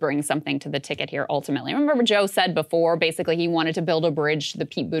 Pete would bring something to the ticket here ultimately. Remember what Joe said before? Basically, he wanted to build a bridge to the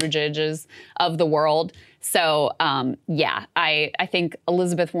Pete Buttigiegs of the world. So, I think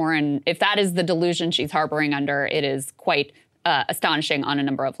Elizabeth Warren, if that is the delusion she's harboring under, it is quite astonishing on a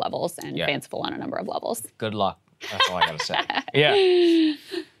number of levels and fanciful on a number of levels. Good luck. That's all I got to say. Yeah.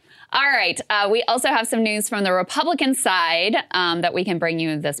 All right. We also have some news from the Republican side that we can bring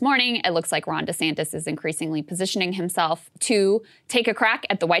you this morning. It looks like Ron DeSantis is increasingly positioning himself to take a crack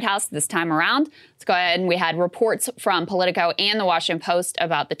at the White House this time around. Let's go ahead. And we had reports from Politico and the Washington Post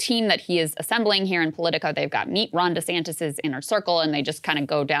about the team that he is assembling here in Politico. They've got Meet Ron DeSantis' inner circle, and they just kind of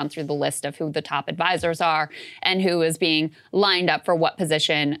go down through the list of who the top advisors are and who is being lined up for what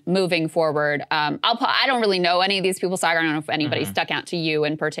position moving forward. I don't really know any of these people, so I don't know if anybody stuck out to you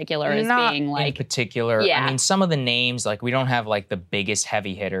in particular as being like... in particular. Yeah. I mean, some of the names, like we don't have like the biggest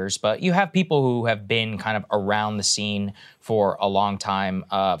heavy hitters, but you have people who have been kind of around the scene for a long time.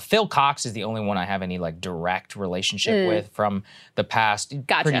 Phil Cox is the only one I have any like direct relationship with from the past.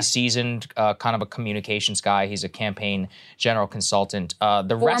 Gotcha. Pretty seasoned, kind of a communications guy. He's a campaign general consultant. The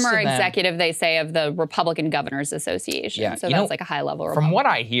rest of Former them, executive, they say, of the Republican Governors Association. Yeah, So that's like a high-level Republican. From what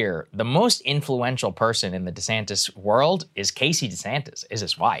I hear, the most influential person in the DeSantis world is Casey DeSantis, is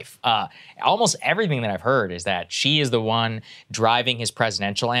his wife. Almost everything that I've heard is that she is the one driving his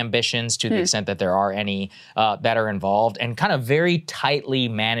presidential ambitions to the extent that there are any that are involved, and kind of very tightly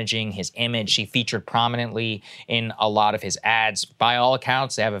managing his image. She featured prominently in a lot of his ads. By all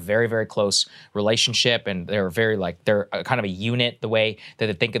accounts, they have a very, very close relationship, and they're very they're kind of a unit the way that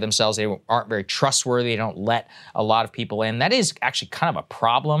they think of themselves. They aren't very trustworthy. They don't let a lot of people in. That is actually kind of a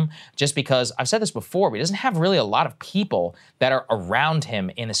problem, just because I've said this before, but he doesn't have really a lot of people that are around him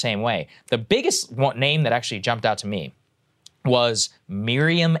in the same way. The biggest name that actually jumped out to me was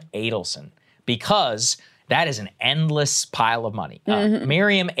Miriam Adelson, because that is an endless pile of money.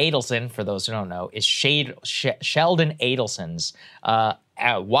 Miriam Adelson, for those who don't know, is Sheldon Adelson's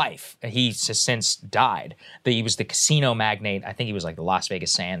wife. He's since died. He was the casino magnate. I think he was like the Las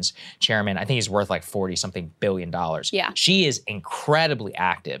Vegas Sands chairman. I think he's worth like $40-something billion. Yeah. She is incredibly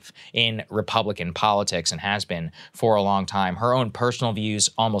active in Republican politics and has been for a long time. Her own personal views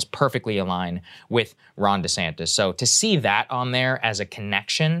almost perfectly align with Ron DeSantis. So to see that on there as a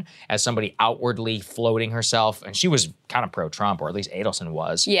connection, as somebody outwardly floating herself, and she was kind of pro-Trump, or at least Adelson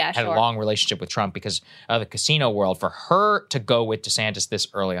was, had a long relationship with Trump because of the casino world. For her to go with DeSantis this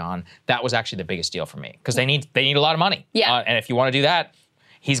early on, that was actually the biggest deal for me, because they need a lot of money. Yeah. And if you want to do that,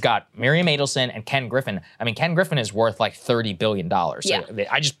 he's got Miriam Adelson and Ken Griffin. I mean, Ken Griffin is worth like $30 billion. So Yeah.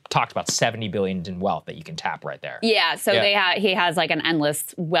 I just talked about $70 billion in wealth that you can tap right there. Yeah, so he has like an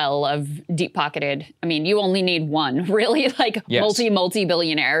endless well of deep-pocketed. I mean, you only need one, really, like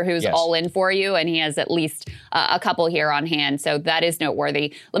multi-billionaire who's all in for you, and he has at least a couple here on hand. So that is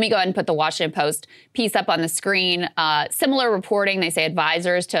noteworthy. Let me go ahead and put the Washington Post piece up on the screen. Similar reporting, they say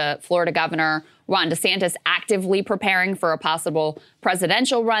advisors to Florida Governor Ron DeSantis actively preparing for a possible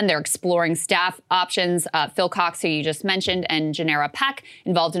presidential run. They're exploring staff options. Phil Cox, who you just mentioned, and Janera Peck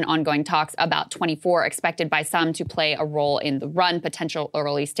involved in ongoing talks about 24 expected by some to play a role in the run. Potential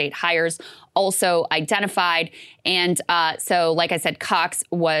early state hires also identified. And so, like I said, Cox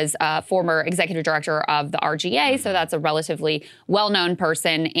was former executive director of the RGA, so that's a relatively well-known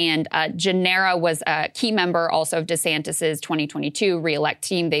person. And Janera was a key member also of DeSantis's 2022 reelect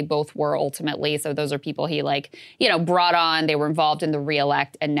team. They both were ultimately. So those are people he brought on. They were involved in the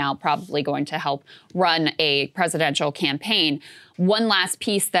reelect and now probably going to help run a presidential campaign. One last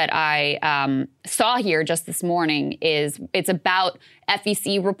piece that I saw here just this morning is it's about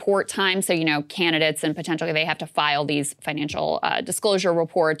FEC report time. So, candidates and potentially they have to file these financial disclosure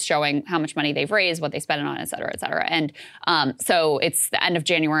reports showing how much money they've raised, what they spent it on, et cetera, et cetera. And so it's the end of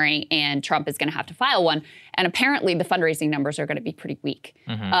January and Trump is going to have to file one. And apparently the fundraising numbers are going to be pretty weak.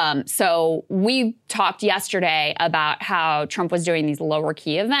 So we talked yesterday about how Trump was doing these lower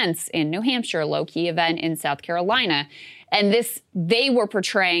key events in New Hampshire, low key event in South Carolina. And this, they were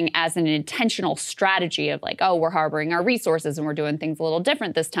portraying as an intentional strategy of like, oh, we're harboring our resources and we're doing things a little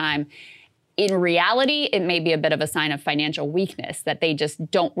different this time. In reality, it may be a bit of a sign of financial weakness that they just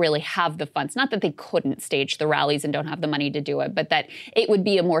don't really have the funds. Not that they couldn't stage the rallies and don't have the money to do it, but that it would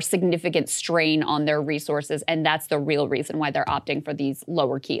be a more significant strain on their resources. And that's the real reason why they're opting for these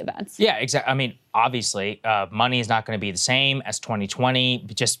lower key events. Yeah, exactly. I mean, obviously, money is not going to be the same as 2020.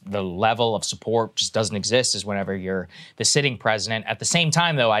 Just the level of support just doesn't exist as whenever you're the sitting president. At the same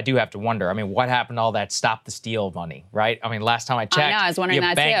time, though, I do have to wonder, I mean, what happened to all that Stop the Steal money, right? I mean, last time I checked, I was wondering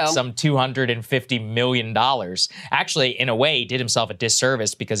that banked too. some $250 million. Actually, in a way, he did himself a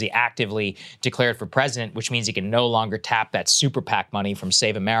disservice because he actively declared for president, which means he can no longer tap that super PAC money from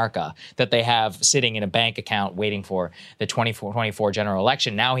Save America that they have sitting in a bank account waiting for the 2024 general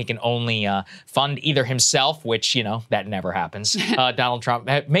election. Now he can only fund fund either himself, which, that never happens, Donald Trump,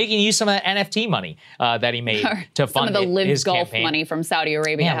 making use some of that NFT money that he made to fund some of the Live his Gulf campaign. money from Saudi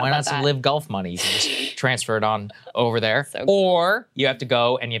Arabia. Yeah, why not some Live Gulf money? You can just transfer it on over there. So or you have to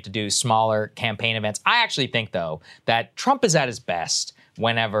go and you have to do smaller campaign events. I actually think, though, that Trump is at his best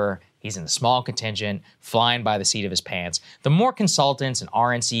whenever he's in a small contingent, flying by the seat of his pants. The more consultants and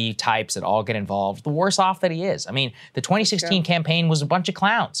RNC types that all get involved, the worse off that he is. I mean, the 2016 campaign was a bunch of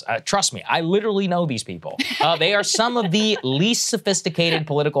clowns. Trust me, I literally know these people. They are some of the least sophisticated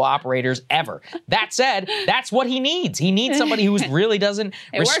political operators ever. That said, that's what he needs. He needs somebody who really doesn't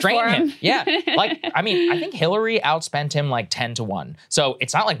restrain him. Yeah. I think Hillary outspent him like 10-1. So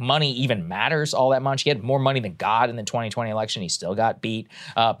it's not like money even matters all that much. He had more money than God in the 2020 election. He still got beat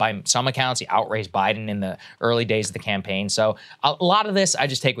by some accounts. He outraised Biden in the early days of the campaign. So a lot of this I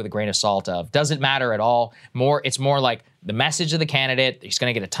just take with a grain of salt of doesn't matter at all. It's more like the message of the candidate. He's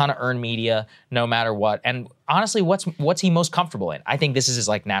going to get a ton of earned media no matter what. And honestly, what's he most comfortable in? I think this is his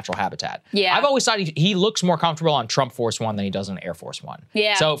natural habitat. Yeah. I've always thought he looks more comfortable on Trump Force One than he does on Air Force One.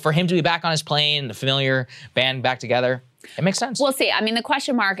 Yeah. So for him to be back on his plane, the familiar band back together, it makes sense. We'll see. I mean, the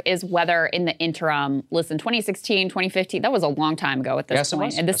question mark is whether in the interim, 2016, 2015, that was a long time ago at this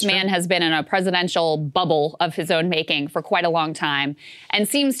point. And this man has been in a presidential bubble of his own making for quite a long time and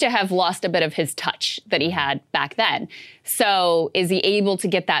seems to have lost a bit of his touch that he had back then. So is he able to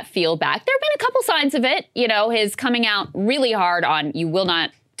get that feel back? There have been a couple signs of it. His coming out really hard on you will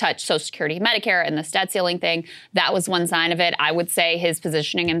not touch Social Security, Medicare, and the debt ceiling thing. That was one sign of it. I would say his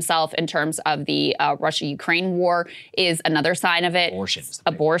positioning himself in terms of the Russia-Ukraine war is another sign of it.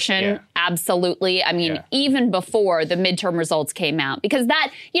 Abortion, absolutely. I mean, even before the midterm results came out, because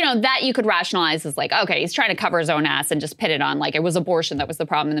that you could rationalize as okay, he's trying to cover his own ass and just pin it on it was abortion that was the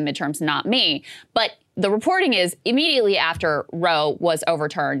problem in the midterms, not me. But the reporting is immediately after Roe was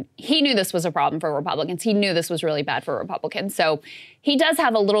overturned, he knew this was a problem for Republicans. He knew this was really bad for Republicans. So he does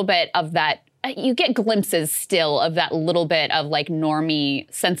have a little bit of that. You get glimpses still of that little bit of normie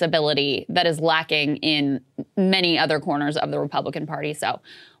sensibility that is lacking in many other corners of the Republican Party. So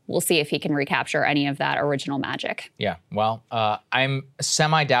we'll see if he can recapture any of that original magic. Yeah, well, I'm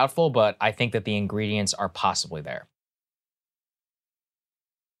semi-doubtful, but I think that the ingredients are possibly there.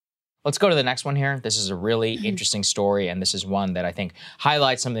 Let's go to the next one here. This is a really interesting story, and this is one that I think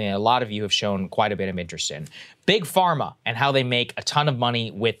highlights something that a lot of you have shown quite a bit of interest in. Big Pharma and how they make a ton of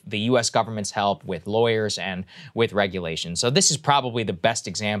money with the U.S. government's help, with lawyers and with regulation. So this is probably the best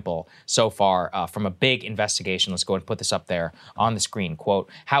example so far from a big investigation. Let's go and put this up there on the screen. Quote,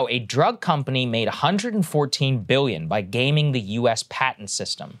 how a drug company made $114 billion by gaming the U.S. patent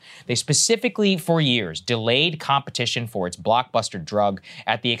system. They specifically, for years, delayed competition for its blockbuster drug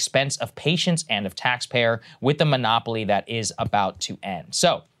at the expense of patients and of taxpayer with the monopoly that is about to end.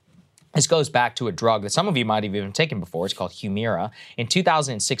 So this goes back to a drug that some of you might have even taken before. It's called Humira. In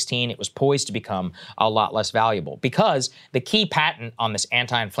 2016, it was poised to become a lot less valuable because the key patent on this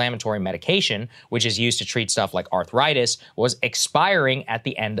anti-inflammatory medication, which is used to treat stuff like arthritis, was expiring at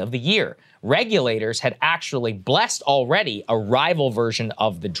the end of the year. Regulators had actually blessed already a rival version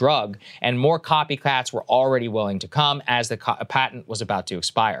of the drug, and more copycats were already willing to come as the patent was about to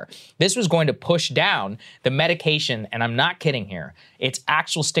expire. This was going to push down the medication, and I'm not kidding here, its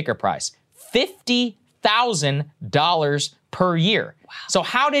actual sticker price, $50,000 per year. Wow. So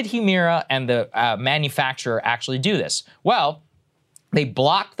how did Humira and the manufacturer actually do this? Well, they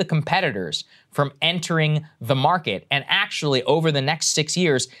blocked the competitors from entering the market and actually over the next 6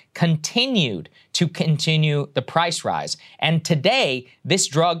 years continued the price rise. And today, this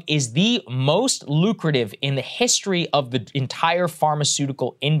drug is the most lucrative in the history of the entire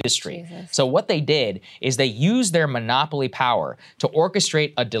pharmaceutical industry. Jesus. So what they did is they used their monopoly power to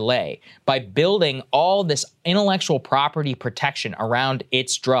orchestrate a delay by building all this intellectual property protection around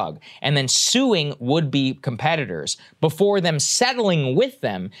its drug and then suing would-be competitors before them settling with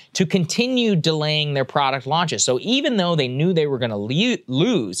them to continue delaying their product launches. So even though they knew they were going to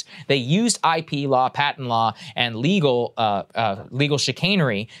lose, they used IP law, patent law, and legal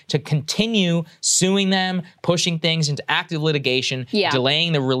chicanery to continue suing them, pushing things into active litigation,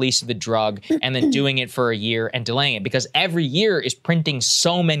 delaying the release of the drug, and then doing it for a year and delaying it because every year is printing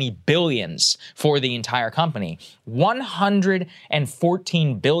so many billions for the entire company.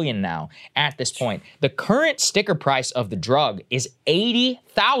 $114 billion now at this point. The current sticker price of the drug is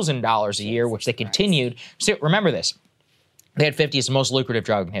 $80,000 a year, which they continued. So remember this. They had 50 as the most lucrative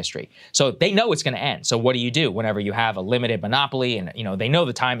drug in history. So they know it's going to end. So what do you do whenever you have a limited monopoly and, they know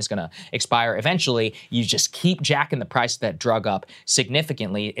the time is going to expire eventually? You just keep jacking the price of that drug up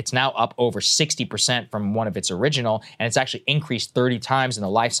significantly. It's now up over 60% from one of its original, and it's actually increased 30 times in the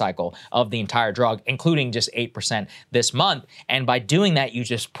life cycle of the entire drug, including just 8% this month. And by doing that, you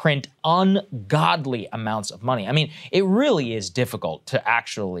just print ungodly amounts of money. I mean, it really is difficult to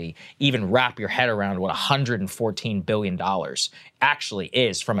actually even wrap your head around what $114 billion actually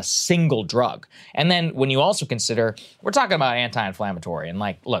is from a single drug. And then when you also consider, we're talking about anti-inflammatory, and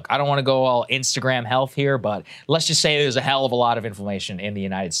look, I don't want to go all Instagram health here, but let's just say there's a hell of a lot of inflammation in the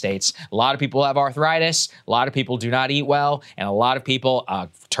United States. A lot of people have arthritis, a lot of people do not eat well, and a lot of people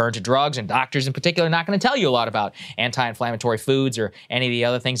turn to drugs, and doctors in particular are not going to tell you a lot about anti-inflammatory foods or any of the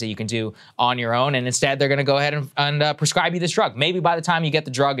other things that you can do on your own, and instead they're going to go ahead and prescribe you this drug. Maybe by the time you get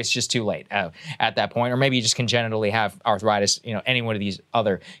the drug, it's just too late at that point, or maybe you just congenitally have arthritis, any one of these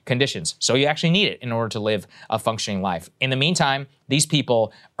other conditions. So you actually need it in order to live a functioning life. In the meantime, these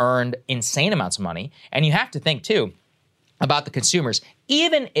people earned insane amounts of money, and you have to think too about the consumers.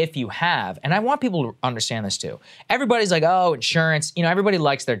 Even if you have, and I want people to understand this too, everybody's like, oh, insurance, everybody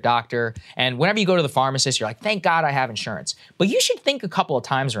likes their doctor. And whenever you go to the pharmacist, you're like, thank God I have insurance. But you should think a couple of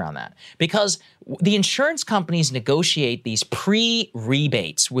times around that, because the insurance companies negotiate these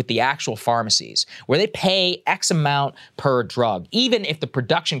pre-rebates with the actual pharmacies where they pay X amount per drug, even if the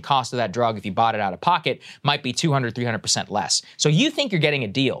production cost of that drug, if you bought it out of pocket, might be 200, 300% less. So you think you're getting a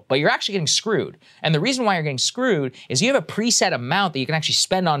deal, but you're actually getting screwed. And the reason why you're getting screwed is you have a preset amount that you can actually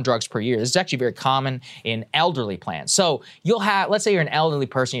spend on drugs per year. This is actually very common in elderly plans. So you'll have, let's say you're an elderly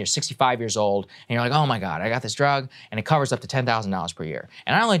person, you're 65 years old, and you're like, oh my God, I got this drug, and it covers up to $10,000 per year.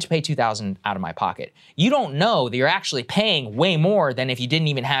 And I only have to pay $2,000 out of my pocket. You don't know that you're actually paying way more than if you didn't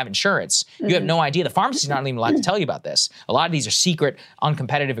even have insurance. You have no idea. The pharmacy's not even allowed to tell you about this. A lot of these are secret,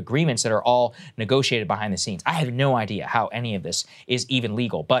 uncompetitive agreements that are all negotiated behind the scenes. I have no idea how any of this is even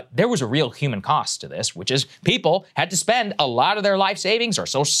legal, but there was a real human cost to this, which is people had to spend a lot of their life savings or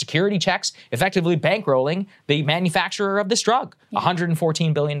social security checks effectively bankrolling the manufacturer of this drug,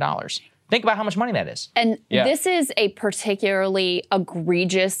 $114 billion. Think about how much money that is. And this is a particularly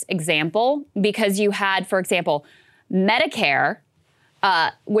egregious example because you had, for example, Medicare,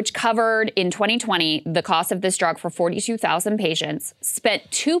 which covered in 2020 the cost of this drug for 42,000 patients, spent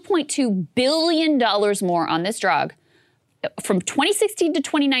 $2.2 billion more on this drug from 2016 to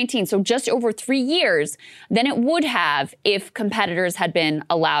 2019, so just over 3 years, than it would have if competitors had been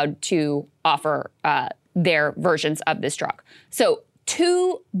allowed to offer their versions of this drug. So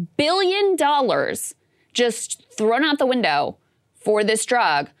 $2 billion just thrown out the window for this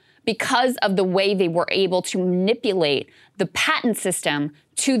drug because of the way they were able to manipulate the patent system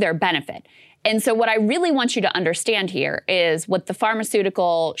to their benefit. And so what I really want you to understand here is what the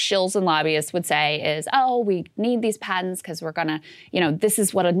pharmaceutical shills and lobbyists would say is, oh, we need these patents because we're going to, this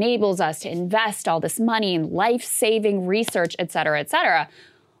is what enables us to invest all this money in life-saving research, et cetera, et cetera.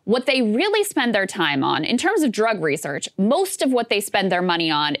 What they really spend their time on, in terms of drug research, most of what they spend their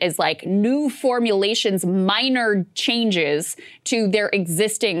money on is like new formulations, minor changes to their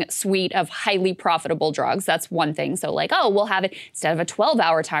existing suite of highly profitable drugs. That's one thing. So like, oh, we'll have it instead of a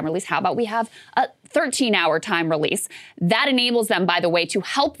 12-hour time release, how about we have a 13-hour time release? That enables them, by the way, to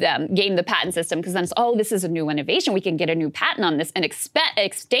help them game the patent system because then it's, oh, this is a new innovation. We can get a new patent on this and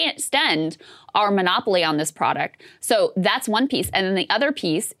extend our monopoly on this product. So that's one piece. And then the other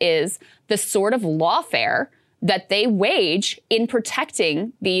piece is the sort of lawfare that they wage in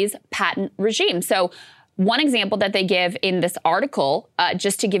protecting these patent regimes. So one example that they give in this article,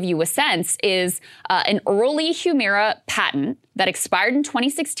 just to give you a sense, is an early Humira patent that expired in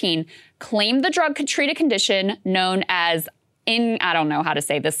 2016 claimed the drug could treat a condition known as I don't know how to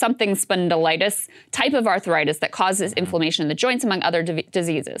say this, something spondylitis, type of arthritis that causes inflammation in the joints, among other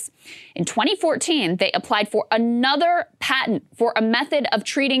diseases. In 2014, they applied for another patent for a method of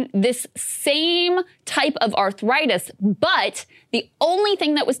treating this same type of arthritis, but the only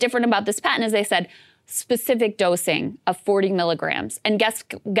thing that was different about this patent is they said specific dosing of 40 milligrams. And guess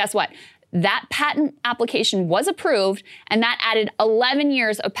what? That patent application was approved, and that added 11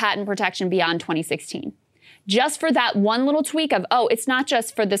 years of patent protection beyond 2016. Just for that one little tweak of, oh, it's not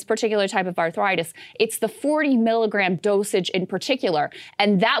just for this particular type of arthritis, it's the 40 milligram dosage in particular.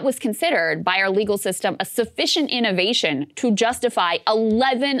 And that was considered by our legal system a sufficient innovation to justify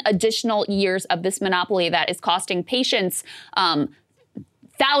 11 additional years of this monopoly that is costing patients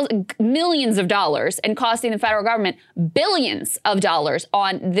millions of dollars and costing the federal government billions of dollars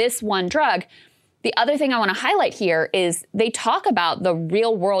on this one drug. The other thing I want to highlight here is they talk about the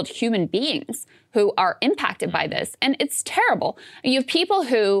real world human beings who are impacted by this. And it's terrible. You have people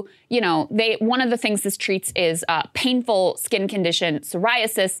who, one of the things this treats is painful skin condition,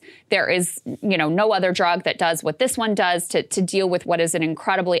 psoriasis. There is, no other drug that does what this one does to deal with what is an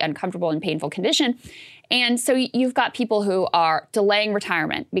incredibly uncomfortable and painful condition. And so you've got people who are delaying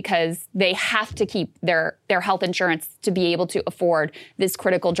retirement because they have to keep their health insurance to be able to afford this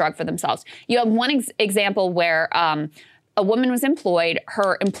critical drug for themselves. You have one example where a woman was employed.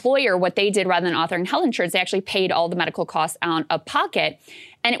 Her employer, what they did rather than authoring health insurance, they actually paid all the medical costs out of pocket.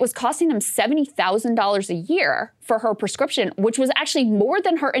 And it was costing them $70,000 a year for her prescription, which was actually more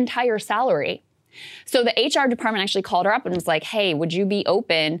than her entire salary. So the HR department actually called her up and was like, hey, would you be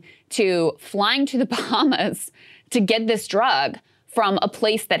open to flying to the Bahamas to get this drug from a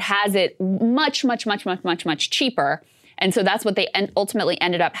place that has it much, much, much, much, much, much cheaper? And so that's what they ultimately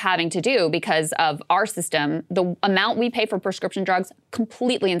ended up having to do because of our system. The amount we pay for prescription drugs,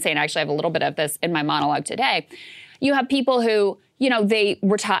 completely insane. I actually have a little bit of this in my monologue today. You have people who, they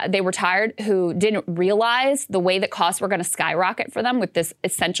retired who didn't realize the way that costs were going to skyrocket for them with this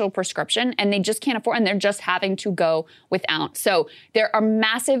essential prescription, and they just can't afford, and they're just having to go without. So there are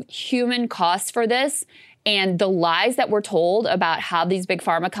massive human costs for this. And the lies that we're told about how these big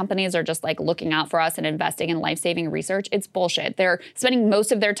pharma companies are just like looking out for us and investing in life-saving research, it's bullshit. They're spending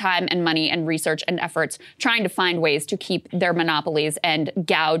most of their time and money and research and efforts trying to find ways to keep their monopolies and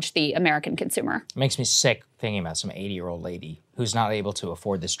gouge the American consumer. It makes me sick thinking about some 80-year-old lady who's not able to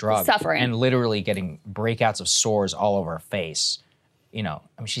afford this drug. Suffering. And literally getting breakouts of sores all over her face.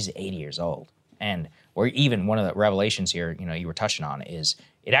 She's 80 years old. Or even one of the revelations here, you were touching on is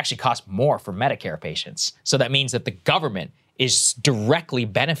it actually costs more for Medicare patients. So that means that the government is directly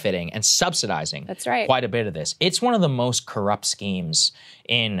benefiting and subsidizing quite a bit of this. It's one of the most corrupt schemes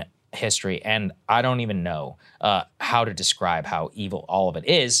in history, and I don't even know how to describe how evil all of it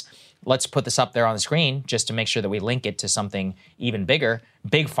is. Let's put this up there on the screen just to make sure that we link it to something even bigger.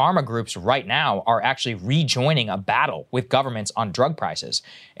 Big pharma groups right now are actually rejoining a battle with governments on drug prices.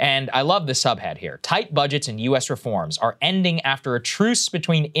 And I love the subhead here. Tight budgets and U.S. reforms are ending after a truce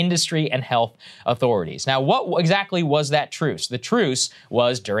between industry and health authorities. Now, what exactly was that truce? The truce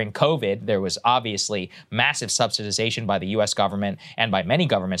was during COVID. There was obviously massive subsidization by the U.S. government and by many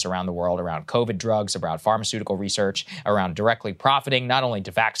governments around the world around COVID drugs, around pharmaceutical research, around directly profiting not only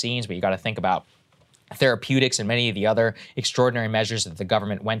to vaccines, but you got to think about therapeutics and many of the other extraordinary measures that the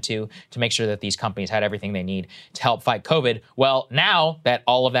government went to make sure that these companies had everything they need to help fight COVID. Well, now that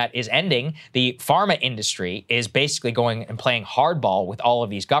all of that is ending, the pharma industry is basically going and playing hardball with all of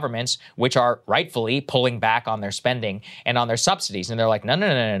these governments, which are rightfully pulling back on their spending and on their subsidies. And they're like,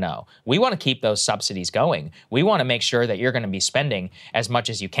 no. We want to keep those subsidies going. We want to make sure that you're going to be spending as much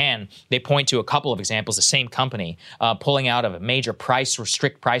as you can. They point to a couple of examples, the same company pulling out of a major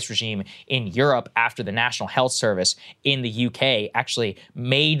strict price regime in Europe after the National Health Service in the UK actually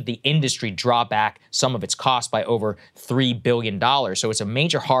made the industry draw back some of its costs by over $3 billion. So it's a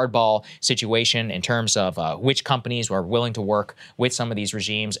major hardball situation in terms of which companies are willing to work with some of these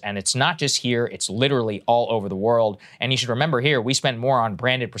regimes. And it's not just here, it's literally all over the world. And you should remember here, we spend more on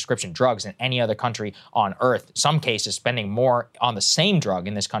branded prescription drugs than any other country on earth. Some cases spending more on the same drug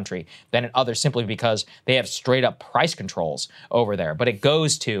in this country than in others simply because they have straight up price controls over there. But it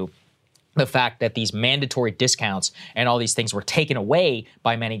goes to the fact that these mandatory discounts and all these things were taken away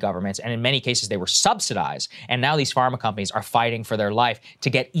by many governments, and in many cases they were subsidized. And now these pharma companies are fighting for their life to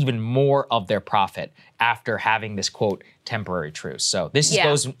get even more of their profit after having this, quote, temporary truce. So this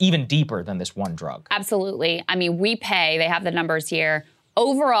goes even deeper than this one drug. Absolutely. I mean, we pay, they have the numbers here,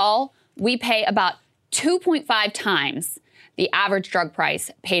 overall, we pay about 2.5 times the average drug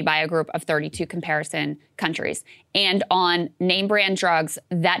price paid by a group of 32 comparison countries. And on name brand drugs,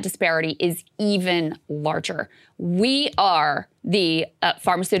 that disparity is even larger. We are the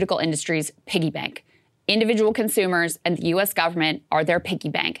pharmaceutical industry's piggy bank. Individual consumers and the U.S. government are their piggy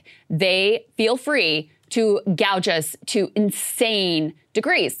bank. They feel free to gouge us to insane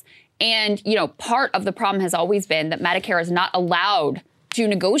degrees. And, part of the problem has always been that Medicare is not allowed to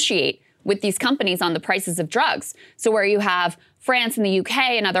negotiate with these companies on the prices of drugs. So where you have France and the UK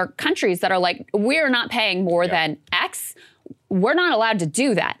and other countries that are like, we're not paying more than X, we're not allowed to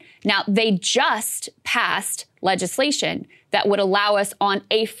do that. Now, they just passed legislation that would allow us on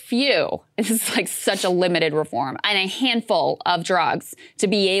a few, this is like such a limited reform, and a handful of drugs to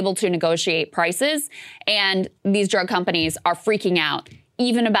be able to negotiate prices. And these drug companies are freaking out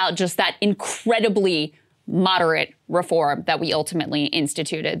even about just that incredibly moderate reform that we ultimately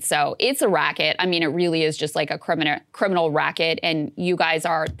instituted. So it's a racket. I mean, it really is just like a criminal racket. And you guys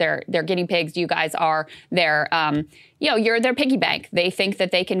are their guinea pigs. You guys are their, you're their piggy bank. They think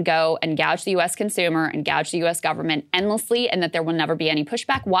that they can go and gouge the U.S. consumer and gouge the U.S. government endlessly and that there will never be any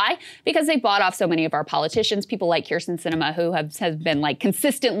pushback. Why? Because they bought off so many of our politicians, people like Kirsten Sinema, who has been like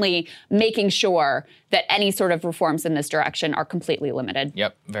consistently making sure that any sort of reforms in this direction are completely limited.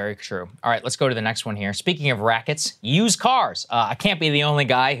 Yep, very true. All right, let's go to the next one here. Speaking of rackets, used cars. I can't be the only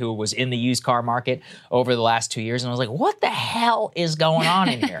guy who was in the used car market over the last 2 years, and I was like, what the hell is going on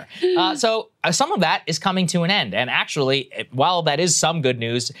in here? So some of that is coming to an end. And actually, while that is some good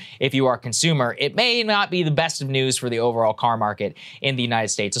news, if you are a consumer, it may not be the best of news for the overall car market in the United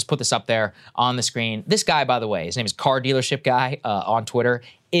States. Let's put this up there on the screen. This guy, by the way, his name is Car Dealership Guy on Twitter,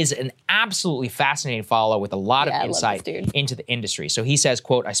 is an absolutely fascinating follow with a lot of insight into the industry. So he says,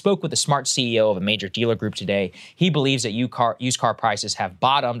 quote, I spoke with a smart CEO of a major dealer group today. He believes that used car prices have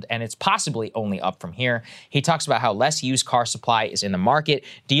bottomed and it's possibly only up from here. He talks about how less used car supply is in the market.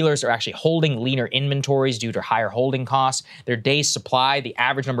 Dealers are actually holding leaner inventories due to higher holding costs. Their days supply, the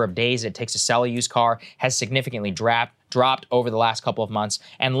average number of days it takes to sell a used car, has significantly dropped over the last couple of months,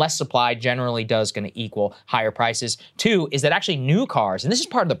 and less supply generally does going to equal higher prices. Two is that actually new cars, and this is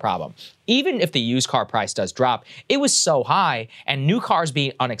part of the problem, even if the used car price does drop, it was so high and new cars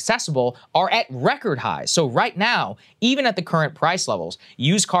being inaccessible are at record highs. So right now, even at the current price levels,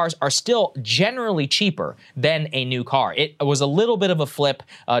 used cars are still generally cheaper than a new car. It was a little bit of a flip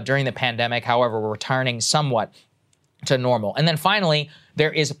during the pandemic. However, we're returning somewhat to normal. And then finally,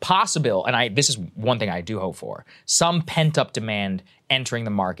 there is possible, and this is one thing I do hope for, some pent-up demand entering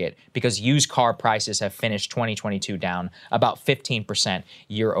the market because used car prices have finished 2022 down about 15%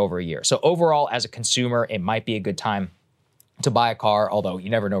 year over year. So overall, as a consumer, it might be a good time to buy a car, although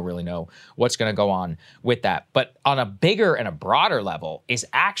you never really know what's going to go on with that. But on a bigger and a broader level is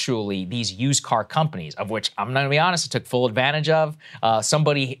actually these used car companies, of which I'm going to be honest, I took full advantage of. One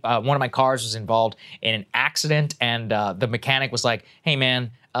of my cars was involved in an accident, and the mechanic was like, hey man,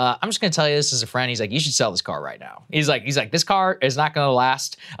 I'm just going to tell you this as a friend. He's like, you should sell this car right now. He's like, this car is not going to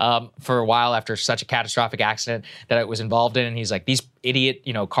last for a while after such a catastrophic accident that it was involved in. And he's like, these idiot,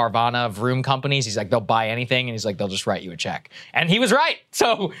 Carvana, Vroom companies, he's like, they'll buy anything. And he's like, they'll just write you a check. And he was right.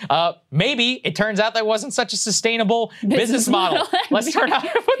 So maybe it turns out that wasn't such a sustainable business model. Let's turn out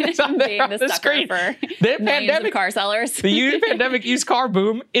to put this on there on the screen. The pandemic car sellers. The pandemic used car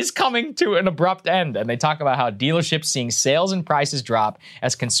boom is coming to an abrupt end. And they talk about how dealerships seeing sales and prices drop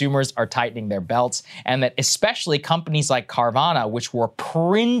as consumers are tightening their belts, and that especially companies like Carvana, which were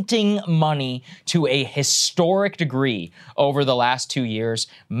printing money to a historic degree over the last 2 years,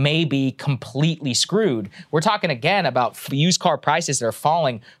 may be completely screwed. We're talking again about used car prices that are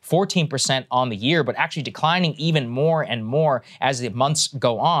falling 14% on the year, but actually declining even more and more as the months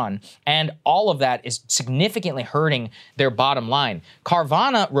go on. And all of that is significantly hurting their bottom line.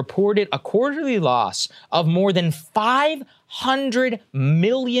 Carvana reported a quarterly loss of more than $500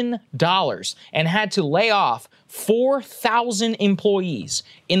 million and had to lay off 4,000 employees.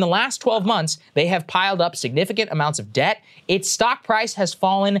 In the last 12 months, they have piled up significant amounts of debt. Its stock price has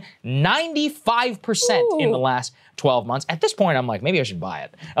fallen 95% in the last 12 months. At this point, I'm like, maybe I should buy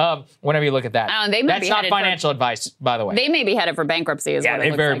it. Whenever you look at that. That's not financial advice, by the way. They may be headed for bankruptcy is what it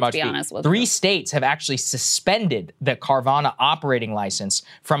looks very like, much to be honest with you. 3 states have actually suspended the Carvana operating license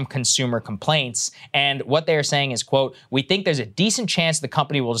from consumer complaints. And what they're saying is, quote, we think there's a decent chance the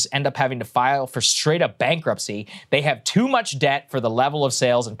company will just end up having to file for straight up bankruptcy. They have too much debt for the level of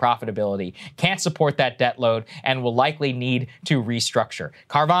sales and profitability, can't support that debt load, and will likely need to restructure.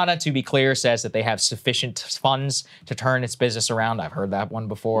 Carvana, to be clear, says that they have sufficient funds to turn its business around. I've heard that one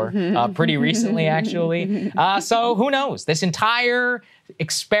before, pretty recently, actually. So who knows? This entire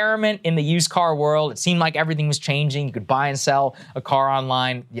experiment in the used car world, it seemed like everything was changing. You could buy and sell a car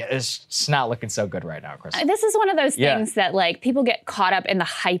online. Yeah, it's just not looking so good right now, Chris. This is one of those things that like people get caught up in the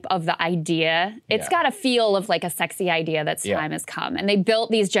hype of the idea. It's got a feel of like a sexy idea that's time has come. And they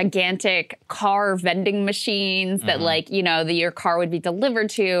built these gigantic car vending machines that like, your car would be delivered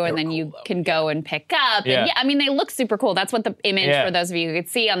to and then you can go and pick up. And I mean, they look super cool. That's what the image, for those of you who could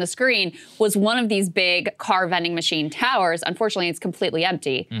see on the screen, was one of these big car vending machine towers. Unfortunately, it's completely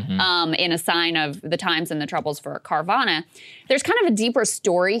empty in a sign of the times and the troubles for Carvana. There's kind of a deeper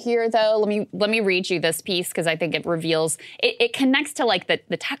story here, though. Let me read you this piece because I think it reveals, it connects to like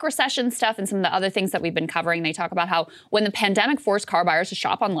the tech recession stuff and some of the other things that we've been covering. They talk about how when the pandemic forced car buyers to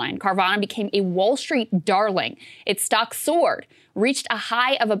shop online, Carvana became a Wall Street darling. Its stock soared, reached a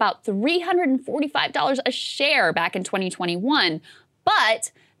high of about $345 a share back in 2021.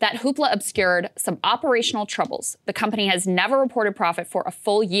 But That hoopla obscured some operational troubles. The company has never reported profit for a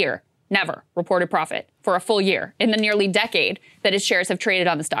full year. Never reported profit for a full year in the nearly decade that its shares have traded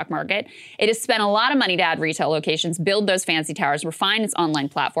on the stock market. It has spent a lot of money to add retail locations, build those fancy towers, refine its online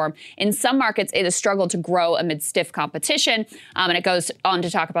platform. In some markets, it has struggled to grow amid stiff competition. And it goes on to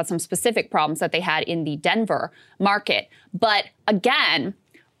talk about some specific problems that they had in the Denver market. But again,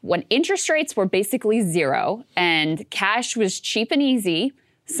 when interest rates were basically zero and cash was cheap and easy,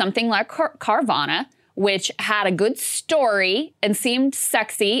 something like Carvana, which had a good story and seemed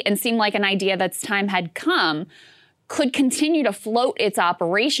sexy and seemed like an idea that's time had come, could continue to float its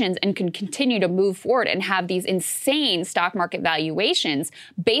operations and could continue to move forward and have these insane stock market valuations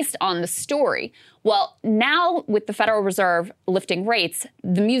based on the story. Well, now with the Federal Reserve lifting rates,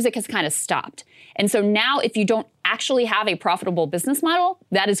 the music has kind of stopped. And so now if you don't actually have a profitable business model,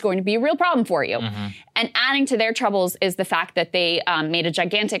 that is going to be a real problem for you. And adding to their troubles is the fact that they made a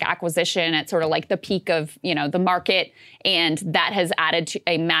gigantic acquisition at sort of like the peak of, the market. And that has added to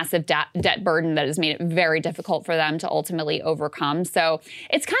a massive debt burden that has made it very difficult for them to ultimately overcome. So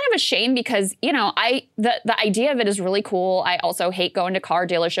it's kind of a shame because, the idea of it is really cool. I also hate going to car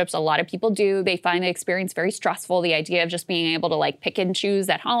dealerships. A lot of people do. They find the experience very stressful. The idea of just being able to like pick and choose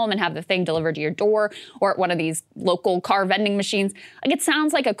at home and have the thing delivered to your door or at one of these local car vending machines. Like it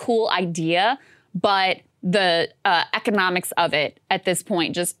sounds like a cool idea, but the economics of it at this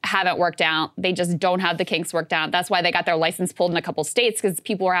point just haven't worked out. They just don't have the kinks worked out. That's why they got their license pulled in a couple states because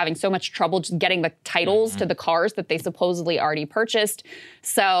people were having so much trouble just getting the titles to the cars that they supposedly already purchased.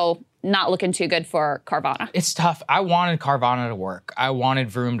 So not looking too good for Carvana. It's tough. I wanted Carvana to work. I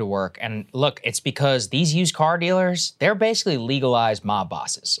wanted Vroom to work. And look, it's because these used car dealers, they're basically legalized mob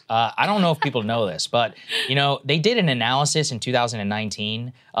bosses. I don't know if people know this, but, they did an analysis in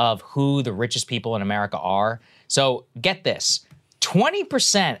 2019 of who the richest people in America are. So get this.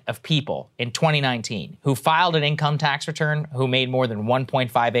 20% of people in 2019 who filed an income tax return who made more than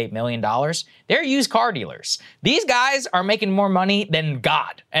 $1.58 million, they're used car dealers. These guys are making more money than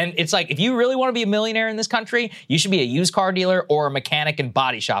God. And it's like, if you really want to be a millionaire in this country, you should be a used car dealer or a mechanic and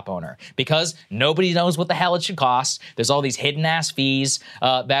body shop owner because nobody knows what the hell it should cost. There's all these hidden ass fees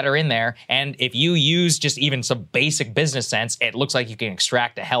that are in there. And if you use just even some basic business sense, it looks like you can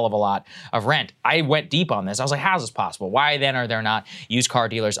extract a hell of a lot of rent. I went deep on this. I was like, how is this possible? Why then are there not used car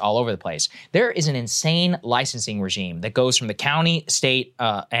dealers all over the place? There is an insane licensing regime that goes from the county, state,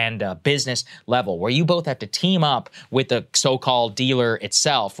 and business level where you both have to team up with the so-called dealer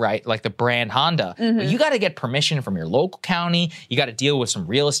itself, right? Like the brand Honda. But you got to get permission from your local county. You got to deal with some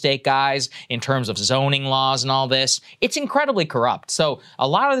real estate guys in terms of zoning laws and all this. It's incredibly corrupt. So a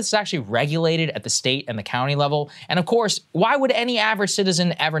lot of this is actually regulated at the state and the county level. And of course, why would any average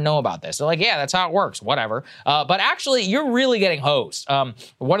citizen ever know about this? They're like, yeah, that's how it works, whatever. But actually, you're really getting hosed.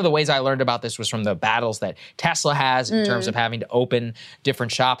 One of the ways I learned about this was from the battles that Tesla has in terms of having to open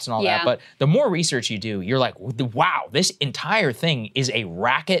different shops and all that. But the more research you do, you're like, wow, this entire thing is a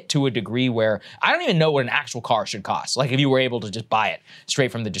racket to a degree where I don't even know what an actual car should cost. Like if you were able to just buy it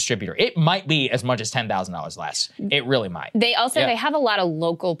straight from the distributor, it might be as much as $10,000 less. It really might. They also, they have a lot of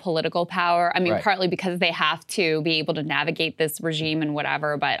local political power. I mean, partly because they have to be able to navigate this regime and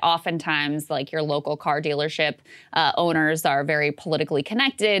whatever, but oftentimes like your local car dealership owners are very politically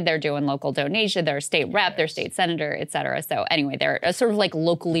connected. They're doing local donation. They're a state rep, they're state senator, et cetera. So anyway, they're a sort of like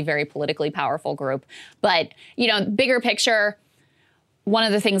locally very politically powerful group. But, bigger picture, one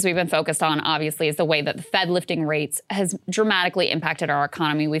of the things we've been focused on, obviously, is the way that the Fed lifting rates has dramatically impacted our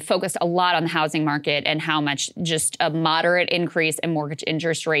economy. We've focused a lot on the housing market and how much just a moderate increase in mortgage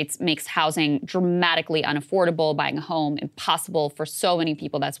interest rates makes housing dramatically unaffordable, buying a home impossible for so many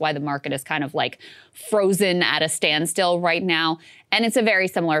people. That's why the market is kind of like frozen at a standstill right now. And it's a very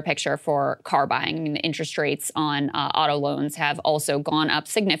similar picture for car buying. I mean, the interest rates on auto loans have also gone up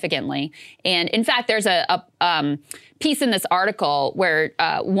significantly. And in fact, there's a piece in this article where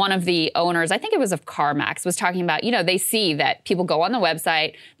one of the owners, I think it was of CarMax, was talking about, they see that people go on the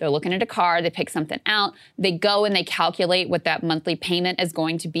website, they're looking at a car, they pick something out, they go and they calculate what that monthly payment is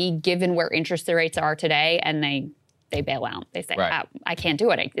going to be given where interest rates are today, and they bail out. They say, I can't do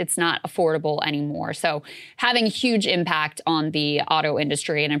it. It's not affordable anymore. So having a huge impact on the auto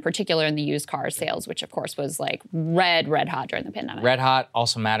industry, and in particular in the used car sales, which of course was like red hot during the pandemic. Red hot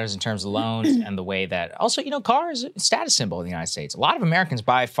also matters in terms of loans and the way that also, cars, a status symbol in the United States. A lot of Americans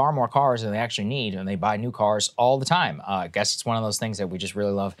buy far more cars than they actually need, and they buy new cars all the time. I guess it's one of those things that we just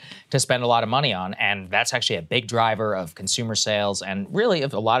really love to spend a lot of money on. And that's actually a big driver of consumer sales and really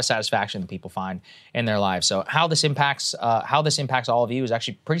of a lot of satisfaction that people find in their lives. So how this impacts impacts all of you is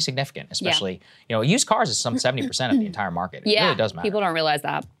actually pretty significant, especially, used cars is some 70% of the entire market. It really does matter. People don't realize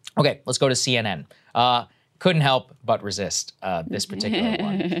that. Okay, let's go to CNN. Couldn't help but resist this particular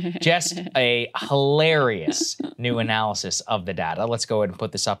one. Just a hilarious new analysis of the data. Let's go ahead and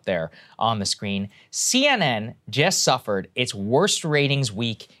put this up there on the screen. CNN just suffered its worst ratings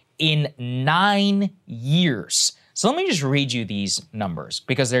week in 9 years. So let me just read you these numbers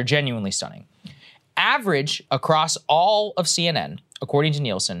because they're genuinely stunning. Average across all of CNN, according to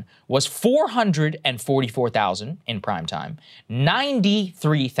Nielsen, was 444,000 in primetime,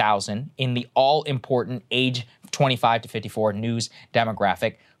 93,000 in the all-important age 25 to 54 news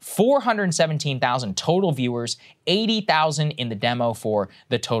demographic, 417,000 total viewers, 80,000 in the demo for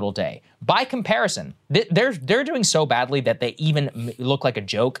the total day. By comparison, they're doing so badly that they even look like a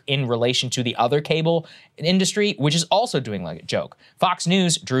joke in relation to the other cable industry, which is also doing like a joke. Fox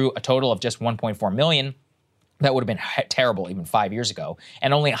News drew a total of just 1.4 million. That would have been terrible even 5 years ago,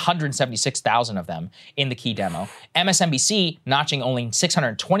 and only 176,000 of them in the key demo. MSNBC notching only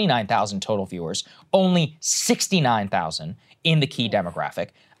 629,000 total viewers, only 69,000 in the key demographic.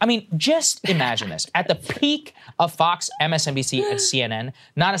 I mean, just imagine this. At the peak of Fox, MSNBC, and CNN,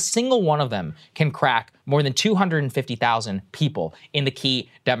 not a single one of them can crack more than 250,000 people in the key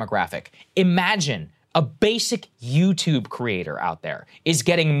demographic. Imagine a basic YouTube creator out there is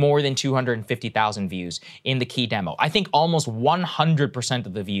getting more than 250,000 views in the key demo. I think almost 100%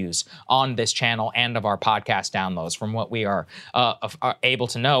 of the views on this channel and of our podcast downloads, from what we are able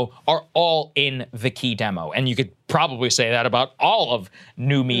to know, are all in the key demo. And you could probably say that about all of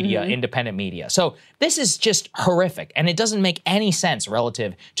new media, independent media. So this is just horrific, and it doesn't make any sense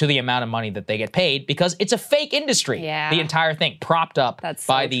relative to the amount of money that they get paid because it's a fake industry. The entire thing propped up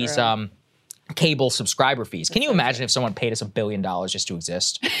by these cable subscriber fees. Can you imagine if someone paid us $1 billion just to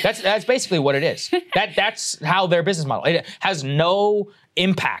exist? That's basically what it is. That's how their business model. It has no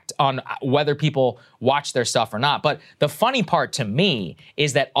impact on whether people watch their stuff or not. But the funny part to me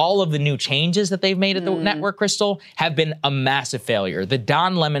is that all of the new changes that they've made at the network, Crystal, have been a massive failure. The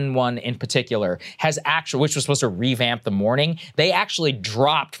Don Lemon one in particular has actually, which was supposed to revamp the morning, they actually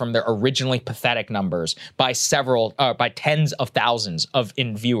dropped from their originally pathetic numbers by by tens of thousands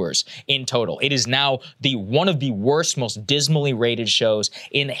in viewers in total. It is now one of the worst, most dismally rated shows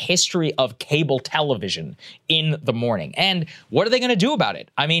in the history of cable television in the morning. And what are they going to do about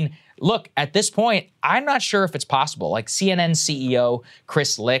it? I mean, look, at this point, I'm not sure if it's possible. Like CNN CEO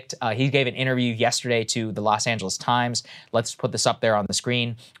Chris Licht, he gave an interview yesterday to the Los Angeles Times. Let's put this up there on the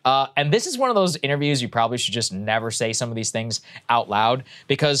screen. And this is one of those interviews you probably should just never say some of these things out loud,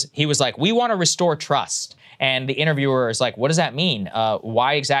 because he was like, we want to restore trust. And the interviewer is like, what does that mean?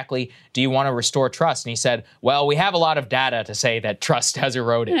 Why exactly do you want to restore trust? And he said, well, we have a lot of data to say that trust has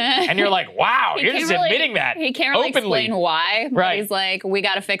eroded. And you're like, wow, you're just admitting that He can't really explain why. Right. He's like, we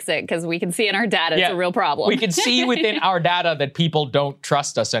got to fix it because we can see in our data it's a real problem. We can see within our data that people don't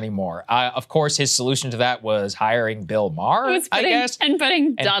trust us anymore. Of course, his solution to that was hiring Bill Maher, I guess. And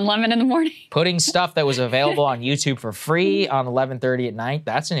putting Don Lemon in the morning. Putting stuff that was available on YouTube for free on 11:30 at night.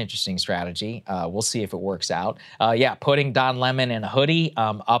 That's an interesting strategy. We'll see if it works out. Putting Don Lemon in a hoodie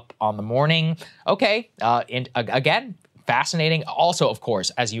up on the morning. Okay, again, fascinating. Also, of course,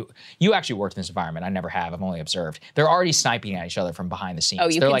 as you actually worked in this environment, I never have. I've only observed. They're already sniping at each other from behind the scenes. Oh,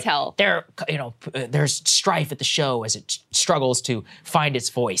 you can tell. There's strife at the show as it struggles to find its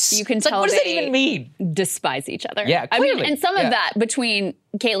voice. You can tell. What does that even mean? Despise each other. Yeah, clearly. I mean, and some of that between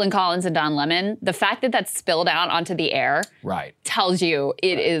Caitlin Collins and Don Lemon, the fact that that's spilled out onto the air tells you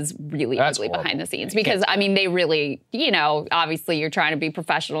it is really ugly behind the scenes. Because, I mean, they really, obviously you're trying to be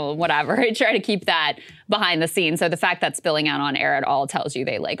professional and whatever, and try to keep that behind the scenes. So the fact that spilling out on air at all tells you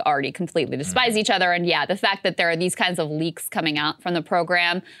they already completely despise each other. And the fact that there are these kinds of leaks coming out from the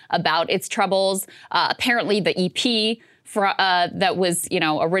program about its troubles. Apparently the EP that was,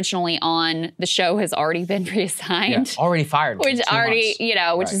 originally on the show has already been reassigned. Yeah, already fired.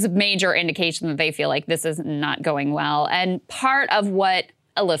 Which is a major indication that they feel like this is not going well. And part of what,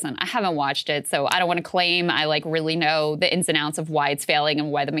 listen, I haven't watched it, so I don't want to claim I really know the ins and outs of why it's failing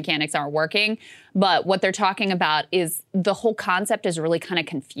and why the mechanics aren't working. But what they're talking about is the whole concept is really kind of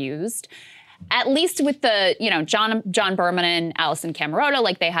confused. At least with the, John Berman and Allison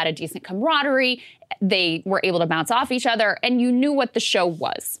Camerota, they had a decent camaraderie. They were able to bounce off each other, and you knew what the show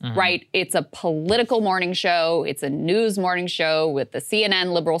was, right? It's a political morning show. It's a news morning show with the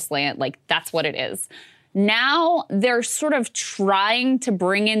CNN liberal slant. That's what it is. Now they're sort of trying to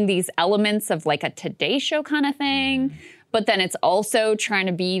bring in these elements of a Today Show kind of thing. But then it's also trying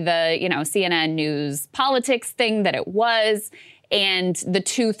to be the, CNN news politics thing that it was. And the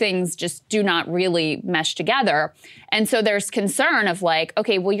two things just do not really mesh together. And so there's concern of like,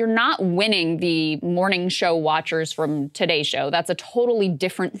 okay, well, you're not winning the morning show watchers from Today's Show. That's a totally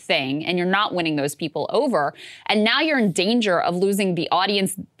different thing. And you're not winning those people over. And now you're in danger of losing the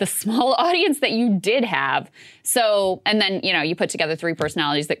audience, the small audience that you did have. So, and then, you know, you put together three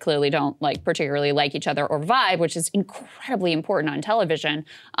personalities that clearly don't like particularly like each other or vibe, which is incredibly important on television.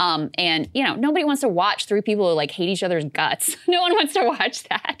 And, you know, nobody wants to watch three people who like hate each other's guts. No one wants to watch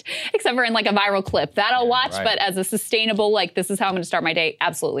that, except for in like a viral clip. That I'll watch, but as a sustainable, like, this is how I'm going to start my day,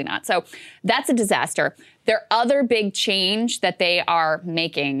 absolutely not. So that's a disaster. Their other big change that they are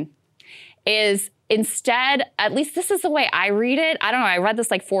making is instead, at least this is the way I read it. I don't know. I read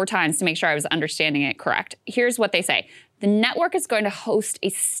this like 4 times to make sure I was understanding it correct. Here's what they say. The network is going to host a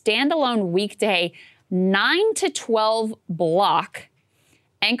standalone weekday 9 to 12 block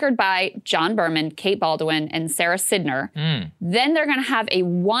anchored by John Berman, Kate Baldwin, and Sarah Sidner. Then they're going to have a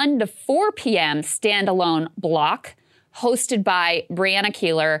 1 to 4 p.m. standalone block hosted by Brianna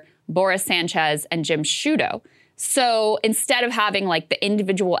Keeler, Boris Sanchez, and Jim Sciutto. So instead of having like the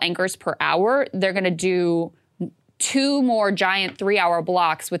individual anchors per hour, they're going to do 2 more giant 3-hour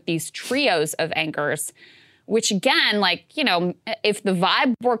blocks with these trios of anchors, which again, like, you know, if the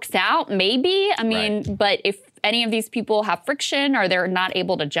vibe works out, maybe. I mean, but if any of these people have friction or they're not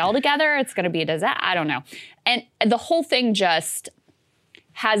able to gel together, it's going to be a disaster. I don't know. And the whole thing just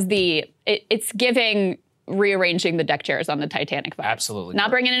has it's giving rearranging the deck chairs on the Titanic vibe. Absolutely. Not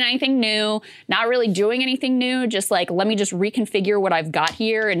bringing in anything new, not really doing anything new, just like, let me just reconfigure what I've got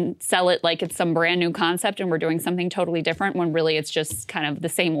here and sell it like it's some brand new concept and we're doing something totally different when really it's just kind of the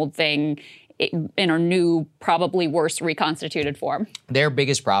same old thing in a new, probably worse reconstituted form. Their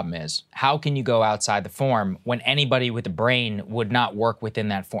biggest problem is, how can you go outside the form when anybody with a brain would not work within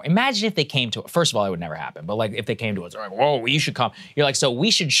that form? Imagine if they came to it. First of all, it would never happen. But like if they came to us, they're like, whoa, you should come. You're like, so we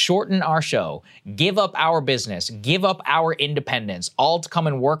should shorten our show, give up our business, give up our independence, all to come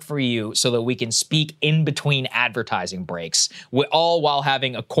and work for you so that we can speak in between advertising breaks, all while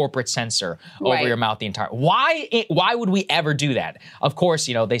having a corporate censor over your mouth the entire. Why would we ever do that? Of course,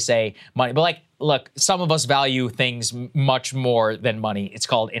 you know, they say money, but like, look, some of us value things much more than money. It's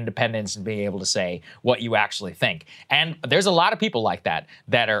called independence and being able to say what you actually think. And there's a lot of people like that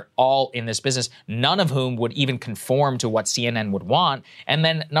are all in this business, none of whom would even conform to what CNN would want. And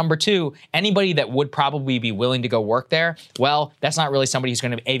then number 2, anybody that would probably be willing to go work there, well, that's not really somebody who's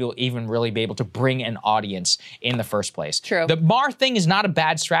going to even really be able to bring an audience in the first place. True. The Barr thing is not a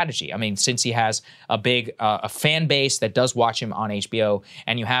bad strategy. I mean, since he has a big a fan base that does watch him on HBO,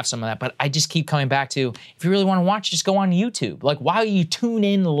 and you have some of that, but I just keep coming back to, if you really want to watch, just go on YouTube. Like, why you tune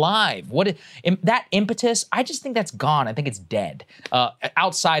in live? That impetus, I just think that's gone. I think it's dead.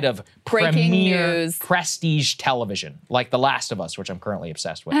 Outside of premier prestige television, like The Last of Us, which I'm currently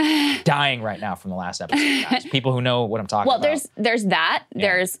obsessed with. Dying right now from the last episode, guys. People who know what I'm talking about. Well, there's that. Yeah.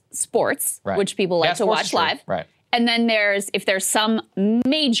 There's sports, which people like to watch live. Right. And then if there's some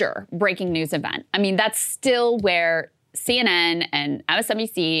major breaking news event, I mean, that's still where CNN and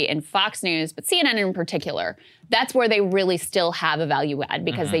MSNBC and Fox News, but CNN in particular, that's where they really still have a value add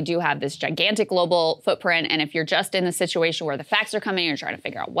because they do have this gigantic global footprint. And if you're just in the situation where the facts are coming and you're trying to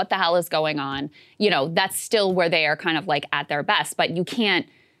figure out what the hell is going on, you know, that's still where they are kind of like at their best. But you can't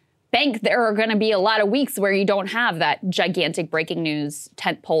bank there are going to be a lot of weeks where you don't have that gigantic breaking news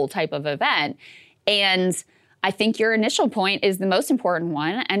tentpole type of event. And I think your initial point is the most important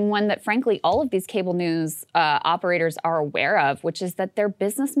one, and one that, frankly, all of these cable news operators are aware of, which is that their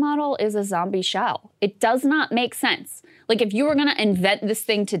business model is a zombie shell. It does not make sense. Like, if you were going to invent this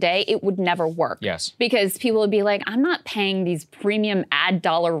thing today, it would never work. Yes. Because people would be like, I'm not paying these premium ad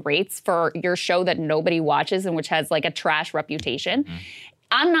dollar rates for your show that nobody watches and which has, like, a trash reputation.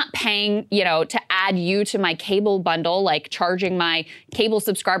 I'm not paying, you know, to add you to my cable bundle, like charging my cable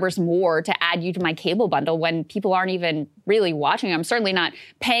subscribers more to add you to my cable bundle when people aren't even really watching. I'm certainly not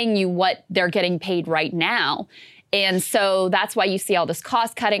paying you what they're getting paid right now. And so that's why you see all this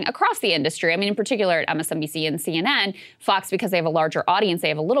cost cutting across the industry. I mean, in particular at MSNBC and CNN, Fox, because they have a larger audience, they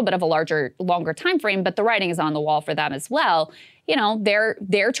have a little bit of a longer time frame, but the writing is on the wall for them as well. You know, they're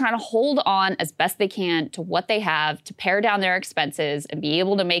trying to hold on as best they can to what they have to pare down their expenses and be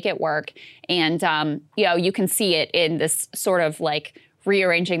able to make it work. And, you know, you can see it in this sort of like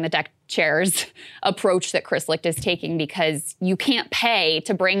rearranging the deck chairs approach that Chris Licht is taking, because you can't pay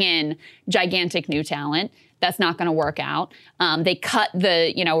to bring in gigantic new talent. That's not going to work out. They cut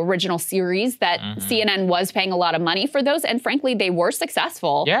the, original series that CNN was paying a lot of money for those. And frankly, they were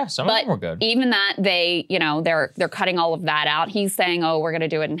successful. Yeah, some of them were good. Even that they're cutting all of that out. He's saying, oh, we're going to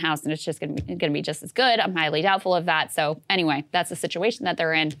do it in-house and it's just going to be just as good. I'm highly doubtful of that. So anyway, that's the situation that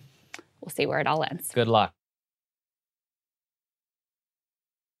they're in. We'll see where it all ends. Good luck.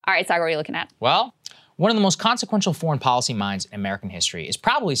 All right, Sagar, what are you looking at? Well, one of the most consequential foreign policy minds in American history is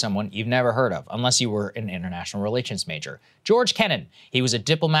probably someone you've never heard of, unless you were an international relations major. George Kennan. He was a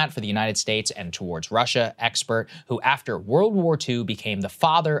diplomat for the United States and towards Russia expert who, after World War II, became the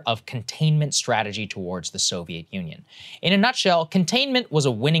father of containment strategy towards the Soviet Union. In a nutshell, containment was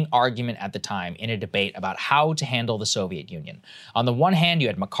a winning argument at the time in a debate about how to handle the Soviet Union. On the one hand, you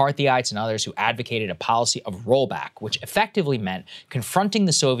had McCarthyites and others who advocated a policy of rollback, which effectively meant confronting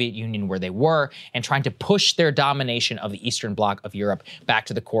the Soviet Union where they were and trying to push their domination of the Eastern Bloc of Europe back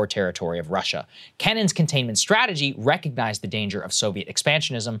to the core territory of Russia. Kennan's containment strategy recognized the danger of Soviet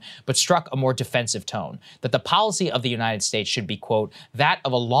expansionism, but struck a more defensive tone, that the policy of the United States should be, quote, that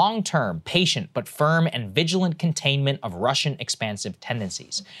of a long-term, patient, but firm and vigilant containment of Russian expansive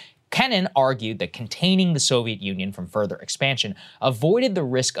tendencies. Kennan argued that containing the Soviet Union from further expansion avoided the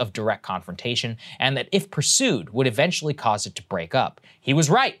risk of direct confrontation and that if pursued would eventually cause it to break up. He was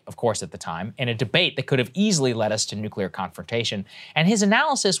right, of course, at the time, in a debate that could have easily led us to nuclear confrontation, and his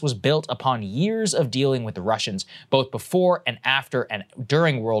analysis was built upon years of dealing with the Russians, both before and after and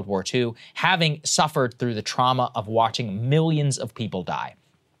during World War II, having suffered through the trauma of watching millions of people die.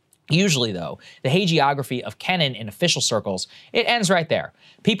 Usually, though, the hagiography of Kennan in official circles, it ends right there.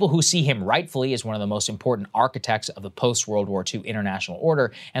 People who see him rightfully as one of the most important architects of the post-World War II international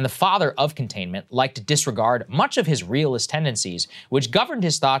order and the father of containment like to disregard much of his realist tendencies, which governed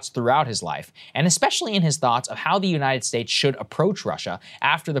his thoughts throughout his life, and especially in his thoughts of how the United States should approach Russia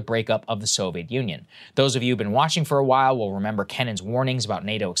after the breakup of the Soviet Union. Those of you who've been watching for a while will remember Kennan's warnings about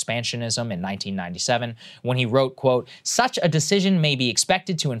NATO expansionism in 1997, when he wrote, quote, such a decision may be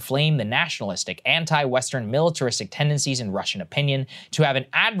expected to inflame the nationalistic, anti-Western militaristic tendencies in Russian opinion, to have an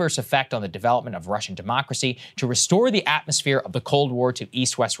adverse effect on the development of Russian democracy, to restore the atmosphere of the Cold War to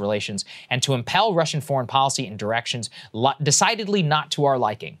East-West relations, and to impel Russian foreign policy in directions decidedly not to our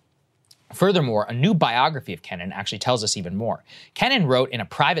liking. Furthermore, a new biography of Kennan actually tells us even more. Kennan wrote in a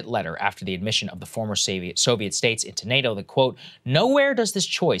private letter after the admission of the former Soviet states into NATO that, quote, nowhere does this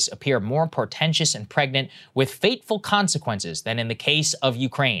choice appear more portentous and pregnant with fateful consequences than in the case of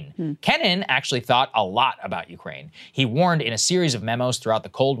Ukraine. Kennan actually thought a lot about Ukraine. He warned in a series of memos throughout the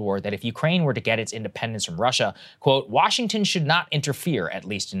Cold War that if Ukraine were to get its independence from Russia, quote, Washington should not interfere, at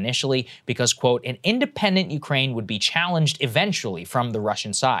least initially, because, quote, an independent Ukraine would be challenged eventually from the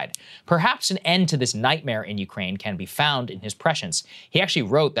Russian side. Perhaps an end to this nightmare in Ukraine can be found in his prescience. He actually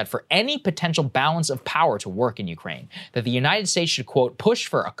wrote that for any potential balance of power to work in Ukraine, that the United States should, quote, push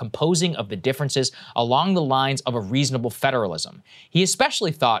for a composing of the differences along the lines of a reasonable federalism. He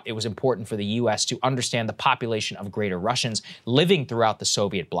especially thought it was important for the U.S. to understand the population of Greater Russians living throughout the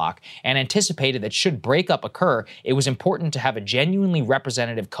Soviet bloc and anticipated that should breakup occur, it was important to have a genuinely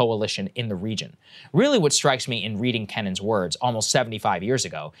representative coalition in the region. Really what strikes me in reading Kennan's words almost 75 years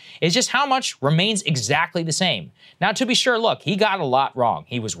ago is just how much remains exactly the same. Now, to be sure, look, he got a lot wrong.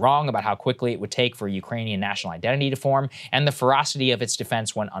 He was wrong about how quickly it would take for Ukrainian national identity to form and the ferocity of its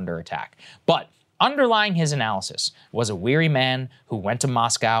defense when under attack. But underlying his analysis was a weary man who went to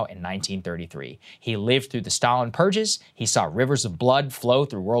Moscow in 1933. He lived through the Stalin purges, he saw rivers of blood flow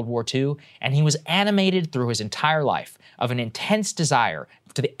through World War II, and he was animated through his entire life of an intense desire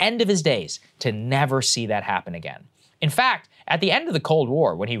to the end of his days to never see that happen again. In fact, at the end of the Cold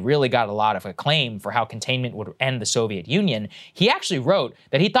War, when he really got a lot of acclaim for how containment would end the Soviet Union, he actually wrote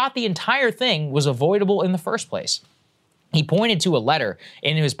that he thought the entire thing was avoidable in the first place. He pointed to a letter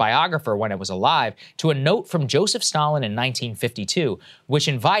in his biographer when it was alive to a note from Joseph Stalin in 1952, which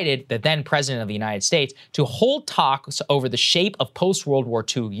invited the then president of the United States to hold talks over the shape of post-World War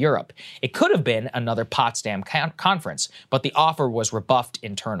II Europe. It could have been another Potsdam conference, but the offer was rebuffed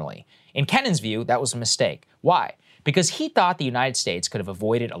internally. In Kennan's view, that was a mistake. Why? Because he thought the United States could have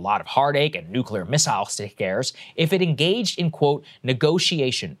avoided a lot of heartache and nuclear missile scares if it engaged in, quote,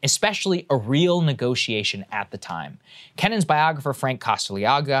 negotiation, especially a real negotiation at the time. Kennan's biographer Frank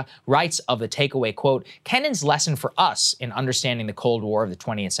Costelliaga writes of the takeaway, quote, Kennan's lesson for us in understanding the Cold War of the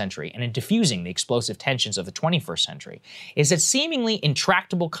 20th century and in diffusing the explosive tensions of the 21st century is that seemingly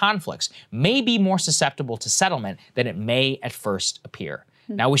intractable conflicts may be more susceptible to settlement than it may at first appear.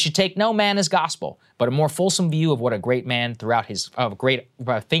 Now, we should take no man as gospel, but a more fulsome view of what a great man throughout his great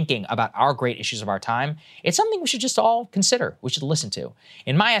thinking about our great issues of our time, it's something we should just all consider, we should listen to.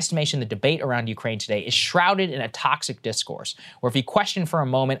 In my estimation, the debate around Ukraine today is shrouded in a toxic discourse, where if you question for a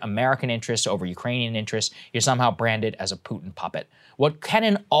moment American interests over Ukrainian interests, you're somehow branded as a Putin puppet. What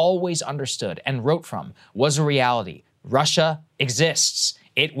Kennan always understood and wrote from was a reality. Russia exists.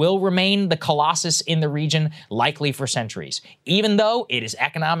 It will remain the colossus in the region, likely for centuries, even though it is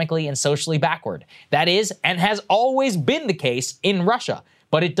economically and socially backward. That is, and has always been the case in Russia,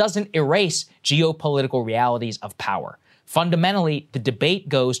 but it doesn't erase geopolitical realities of power. Fundamentally, the debate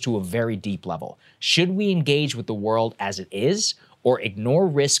goes to a very deep level. Should we engage with the world as it is, or ignore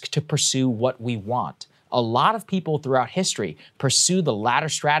risk to pursue what we want? A lot of people throughout history pursue the latter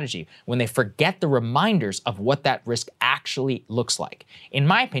strategy when they forget the reminders of what that risk actually looks like. In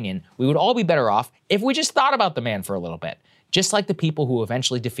my opinion, we would all be better off if we just thought about the man for a little bit, just like the people who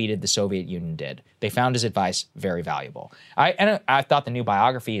eventually defeated the Soviet Union did. They found his advice very valuable. I thought the new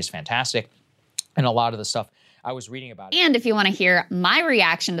biography is fantastic, and a lot of the stuff I was reading about it. And if you want to hear my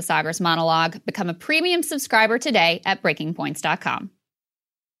reaction to Sagar's monologue, become a premium subscriber today at breakingpoints.com.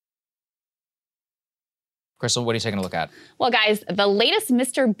 Crystal, what are you taking a look at? Well, guys, the latest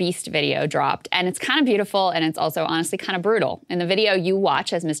Mr. Beast video dropped, and it's kind of beautiful, and it's also honestly kind of brutal. In the video, you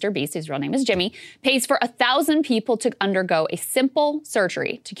watch as Mr. Beast, whose real name is Jimmy, pays for 1,000 people to undergo a simple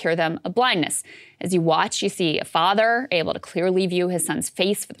surgery to cure them of blindness. As you watch, you see a father able to clearly view his son's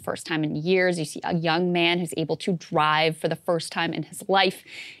face for the first time in years. You see a young man who's able to drive for the first time in his life.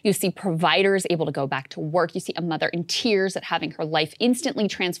 You see providers able to go back to work. You see a mother in tears at having her life instantly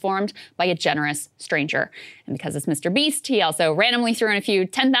transformed by a generous stranger. And because it's Mr. Beast, he also randomly threw in a few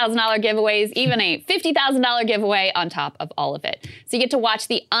 $10,000 giveaways, even a $50,000 giveaway on top of all of it. So you get to watch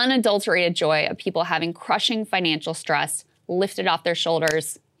the unadulterated joy of people having crushing financial stress lifted off their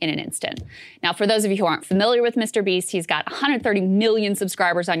shoulders in an instant. Now, for those of you who aren't familiar with Mr. Beast, he's got 130 million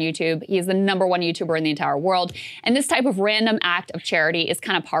subscribers on YouTube. He is the #1 YouTuber in the entire world. And this type of random act of charity is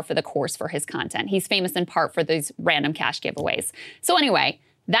kind of par for the course for his content. He's famous in part for these random cash giveaways. So anyway,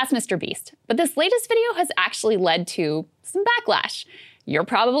 that's Mr. Beast. But this latest video has actually led to some backlash. You're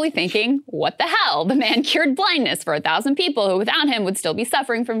probably thinking, what the hell? The man cured blindness for 1,000 people who without him would still be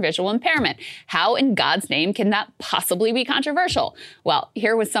suffering from visual impairment. How in God's name can that possibly be controversial? Well,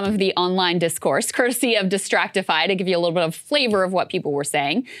 here was some of the online discourse, courtesy of Distractify, to give you a little bit of flavor of what people were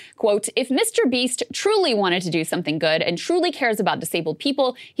saying. Quote, if Mr. Beast truly wanted to do something good and truly cares about disabled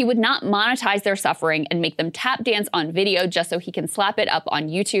people, he would not monetize their suffering and make them tap dance on video just so he can slap it up on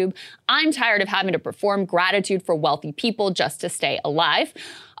YouTube. I'm tired of having to perform gratitude for wealthy people just to stay alive.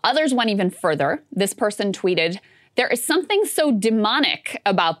 Others went even further. This person tweeted, there is something so demonic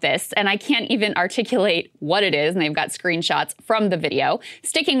about this, and I can't even articulate what it is, and they've got screenshots from the video.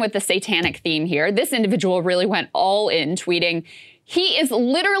 Sticking with the satanic theme here, this individual really went all in, tweeting, he is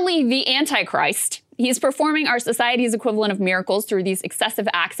literally the Antichrist. He's performing our society's equivalent of miracles through these excessive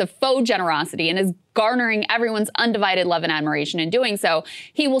acts of faux generosity and is garnering everyone's undivided love and admiration in doing so.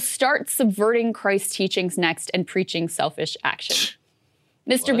 He will start subverting Christ's teachings next and preaching selfish action.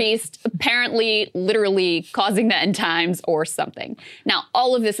 Mr. Beast apparently literally causing the end times or something. Now,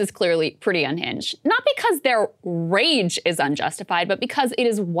 all of this is clearly pretty unhinged. Not because their rage is unjustified, but because it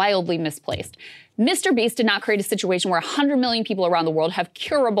is wildly misplaced. Mr. Beast did not create a situation where 100 million people around the world have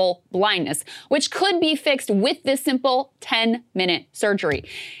curable blindness, which could be fixed with this simple 10-minute surgery.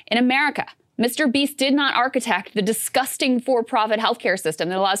 In America, Mr. Beast did not architect the disgusting for-profit healthcare system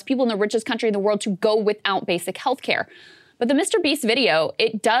that allows people in the richest country in the world to go without basic healthcare. But the Mr. Beast video,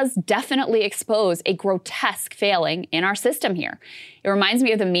 it does definitely expose a grotesque failing in our system here. It reminds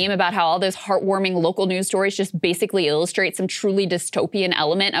me of the meme about how all those heartwarming local news stories just basically illustrate some truly dystopian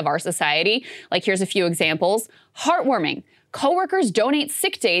element of our society. Like, here's a few examples. Heartwarming. Coworkers donate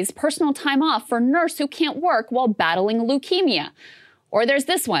sick days, personal time off for nurse who can't work while battling leukemia. Or there's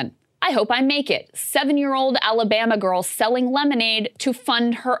this one. I hope I make it. 7-year-old Alabama girl selling lemonade to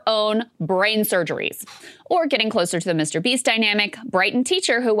fund her own brain surgeries. Or getting closer to the Mr. Beast dynamic, Brighton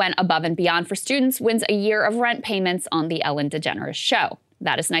teacher who went above and beyond for students wins a year of rent payments on the Ellen DeGeneres show.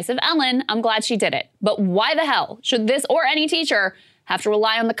 That is nice of Ellen. I'm glad she did it. But why the hell should this or any teacher have to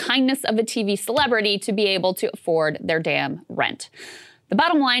rely on the kindness of a TV celebrity to be able to afford their damn rent? The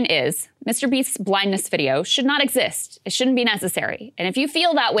bottom line is, Mr. Beast's blindness video should not exist. It shouldn't be necessary. And if you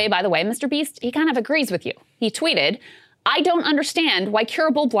feel that way, by the way, Mr. Beast, he kind of agrees with you. He tweeted, I don't understand why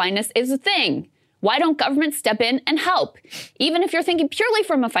curable blindness is a thing. Why don't governments step in and help? Even if you're thinking purely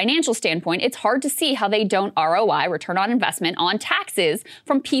from a financial standpoint, it's hard to see how they don't ROI, return on investment, on taxes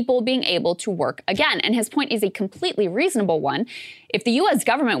from people being able to work again. And his point is a completely reasonable one. If the U.S.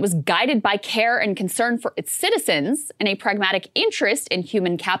 government was guided by care and concern for its citizens and a pragmatic interest in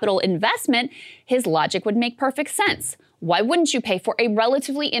human capital investment, his logic would make perfect sense. Why wouldn't you pay for a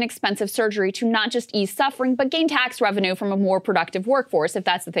relatively inexpensive surgery to not just ease suffering, but gain tax revenue from a more productive workforce if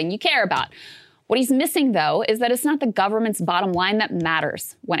that's the thing you care about? What he's missing, though, is that it's not the government's bottom line that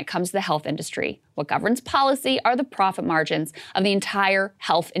matters when it comes to the health industry. What governs policy are the profit margins of the entire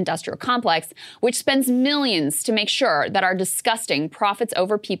health industrial complex, which spends millions to make sure that our disgusting profits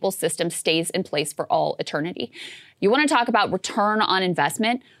over people system stays in place for all eternity. You want to talk about return on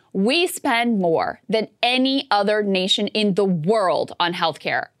investment? We spend more than any other nation in the world on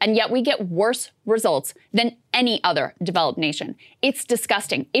healthcare, and yet we get worse results than any other developed nation. It's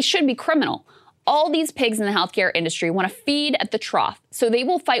disgusting. It should be criminal. All these pigs in the healthcare industry want to feed at the trough, so they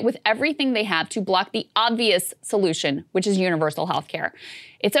will fight with everything they have to block the obvious solution, which is universal healthcare.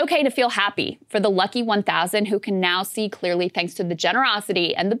 It's okay to feel happy for the lucky 1,000 who can now see clearly thanks to the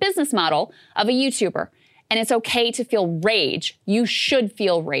generosity and the business model of a YouTuber. And it's okay to feel rage. You should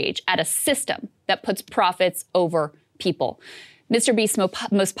feel rage at a system that puts profits over people. Mr. Beast's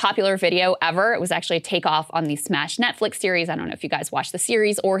most popular video ever, it was actually a takeoff on the Smash Netflix series. I don't know if you guys watched the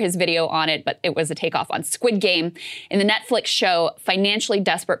series or his video on it, but it was a takeoff on Squid Game. In the Netflix show, financially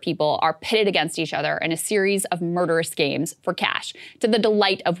desperate people are pitted against each other in a series of murderous games for cash, to the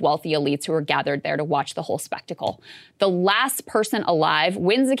delight of wealthy elites who are gathered there to watch the whole spectacle. The last person alive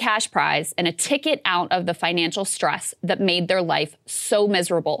wins a cash prize and a ticket out of the financial stress that made their life so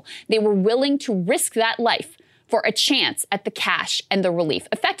miserable. They were willing to risk that life for a chance at the cash and the relief.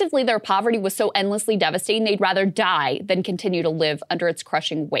 Effectively, their poverty was so endlessly devastating, they'd rather die than continue to live under its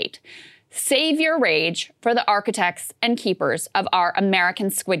crushing weight. Save your rage for the architects and keepers of our American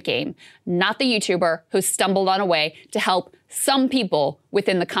Squid Game, not the YouTuber who stumbled on a way to help some people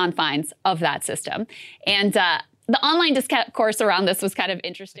within the confines of that system. And the online discourse around this was kind of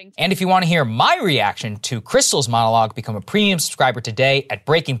interesting. And if you want to hear my reaction to Crystal's monologue, become a premium subscriber today at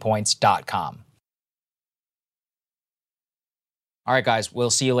breakingpoints.com. All right, guys,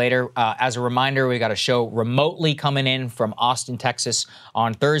 we'll see you later. As a reminder, we got a show remotely coming in from Austin, Texas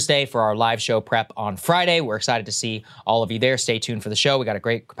on Thursday for our live show prep on Friday. We're excited to see all of you there. Stay tuned for the show. We got a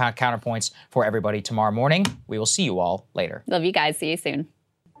great counterpoints for everybody tomorrow morning. We will see you all later. Love you guys. See you soon.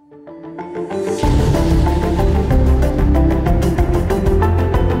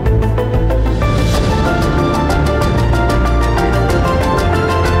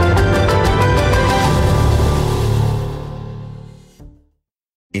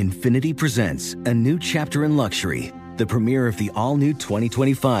 Infiniti presents a new chapter in luxury, the premiere of the all-new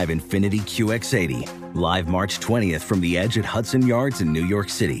 2025 Infiniti QX80, live March 20th from the Edge at Hudson Yards in New York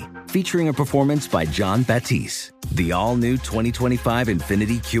City, featuring a performance by Jon Batiste. The all-new 2025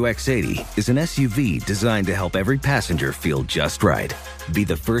 Infiniti QX80 is an SUV designed to help every passenger feel just right. Be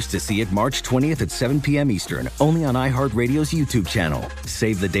the first to see it March 20th at 7 p.m. Eastern, only on iHeartRadio's YouTube channel.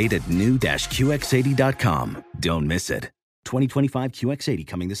 Save the date at new-QX80.com. Don't miss it. 2025 QX80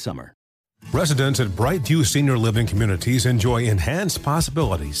 coming this summer. Residents at Brightview Senior Living Communities enjoy enhanced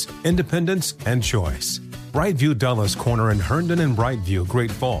possibilities, independence, and choice. Brightview Dulles Corner in Herndon and Brightview, Great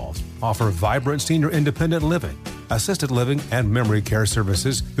Falls, offer vibrant senior independent living, assisted living, and memory care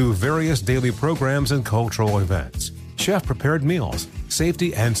services through various daily programs and cultural events. Chef-prepared meals,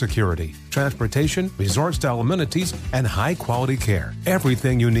 safety and security, transportation, resort-style amenities, and high-quality care.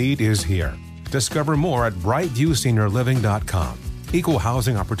 Everything you need is here. Discover more at brightviewseniorliving.com. Equal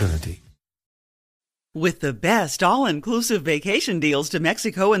housing opportunity. With the best all-inclusive vacation deals to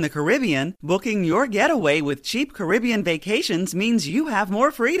Mexico and the Caribbean, booking your getaway with Cheap Caribbean Vacations means you have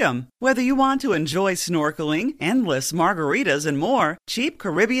more freedom. Whether you want to enjoy snorkeling, endless margaritas, and more, Cheap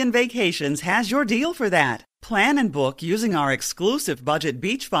Caribbean Vacations has your deal for that. Plan and book using our exclusive budget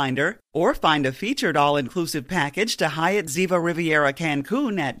beach finder, or find a featured all-inclusive package to Hyatt Ziva Riviera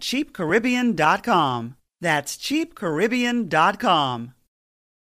Cancun at cheapcaribbean.com. That's cheapcaribbean.com.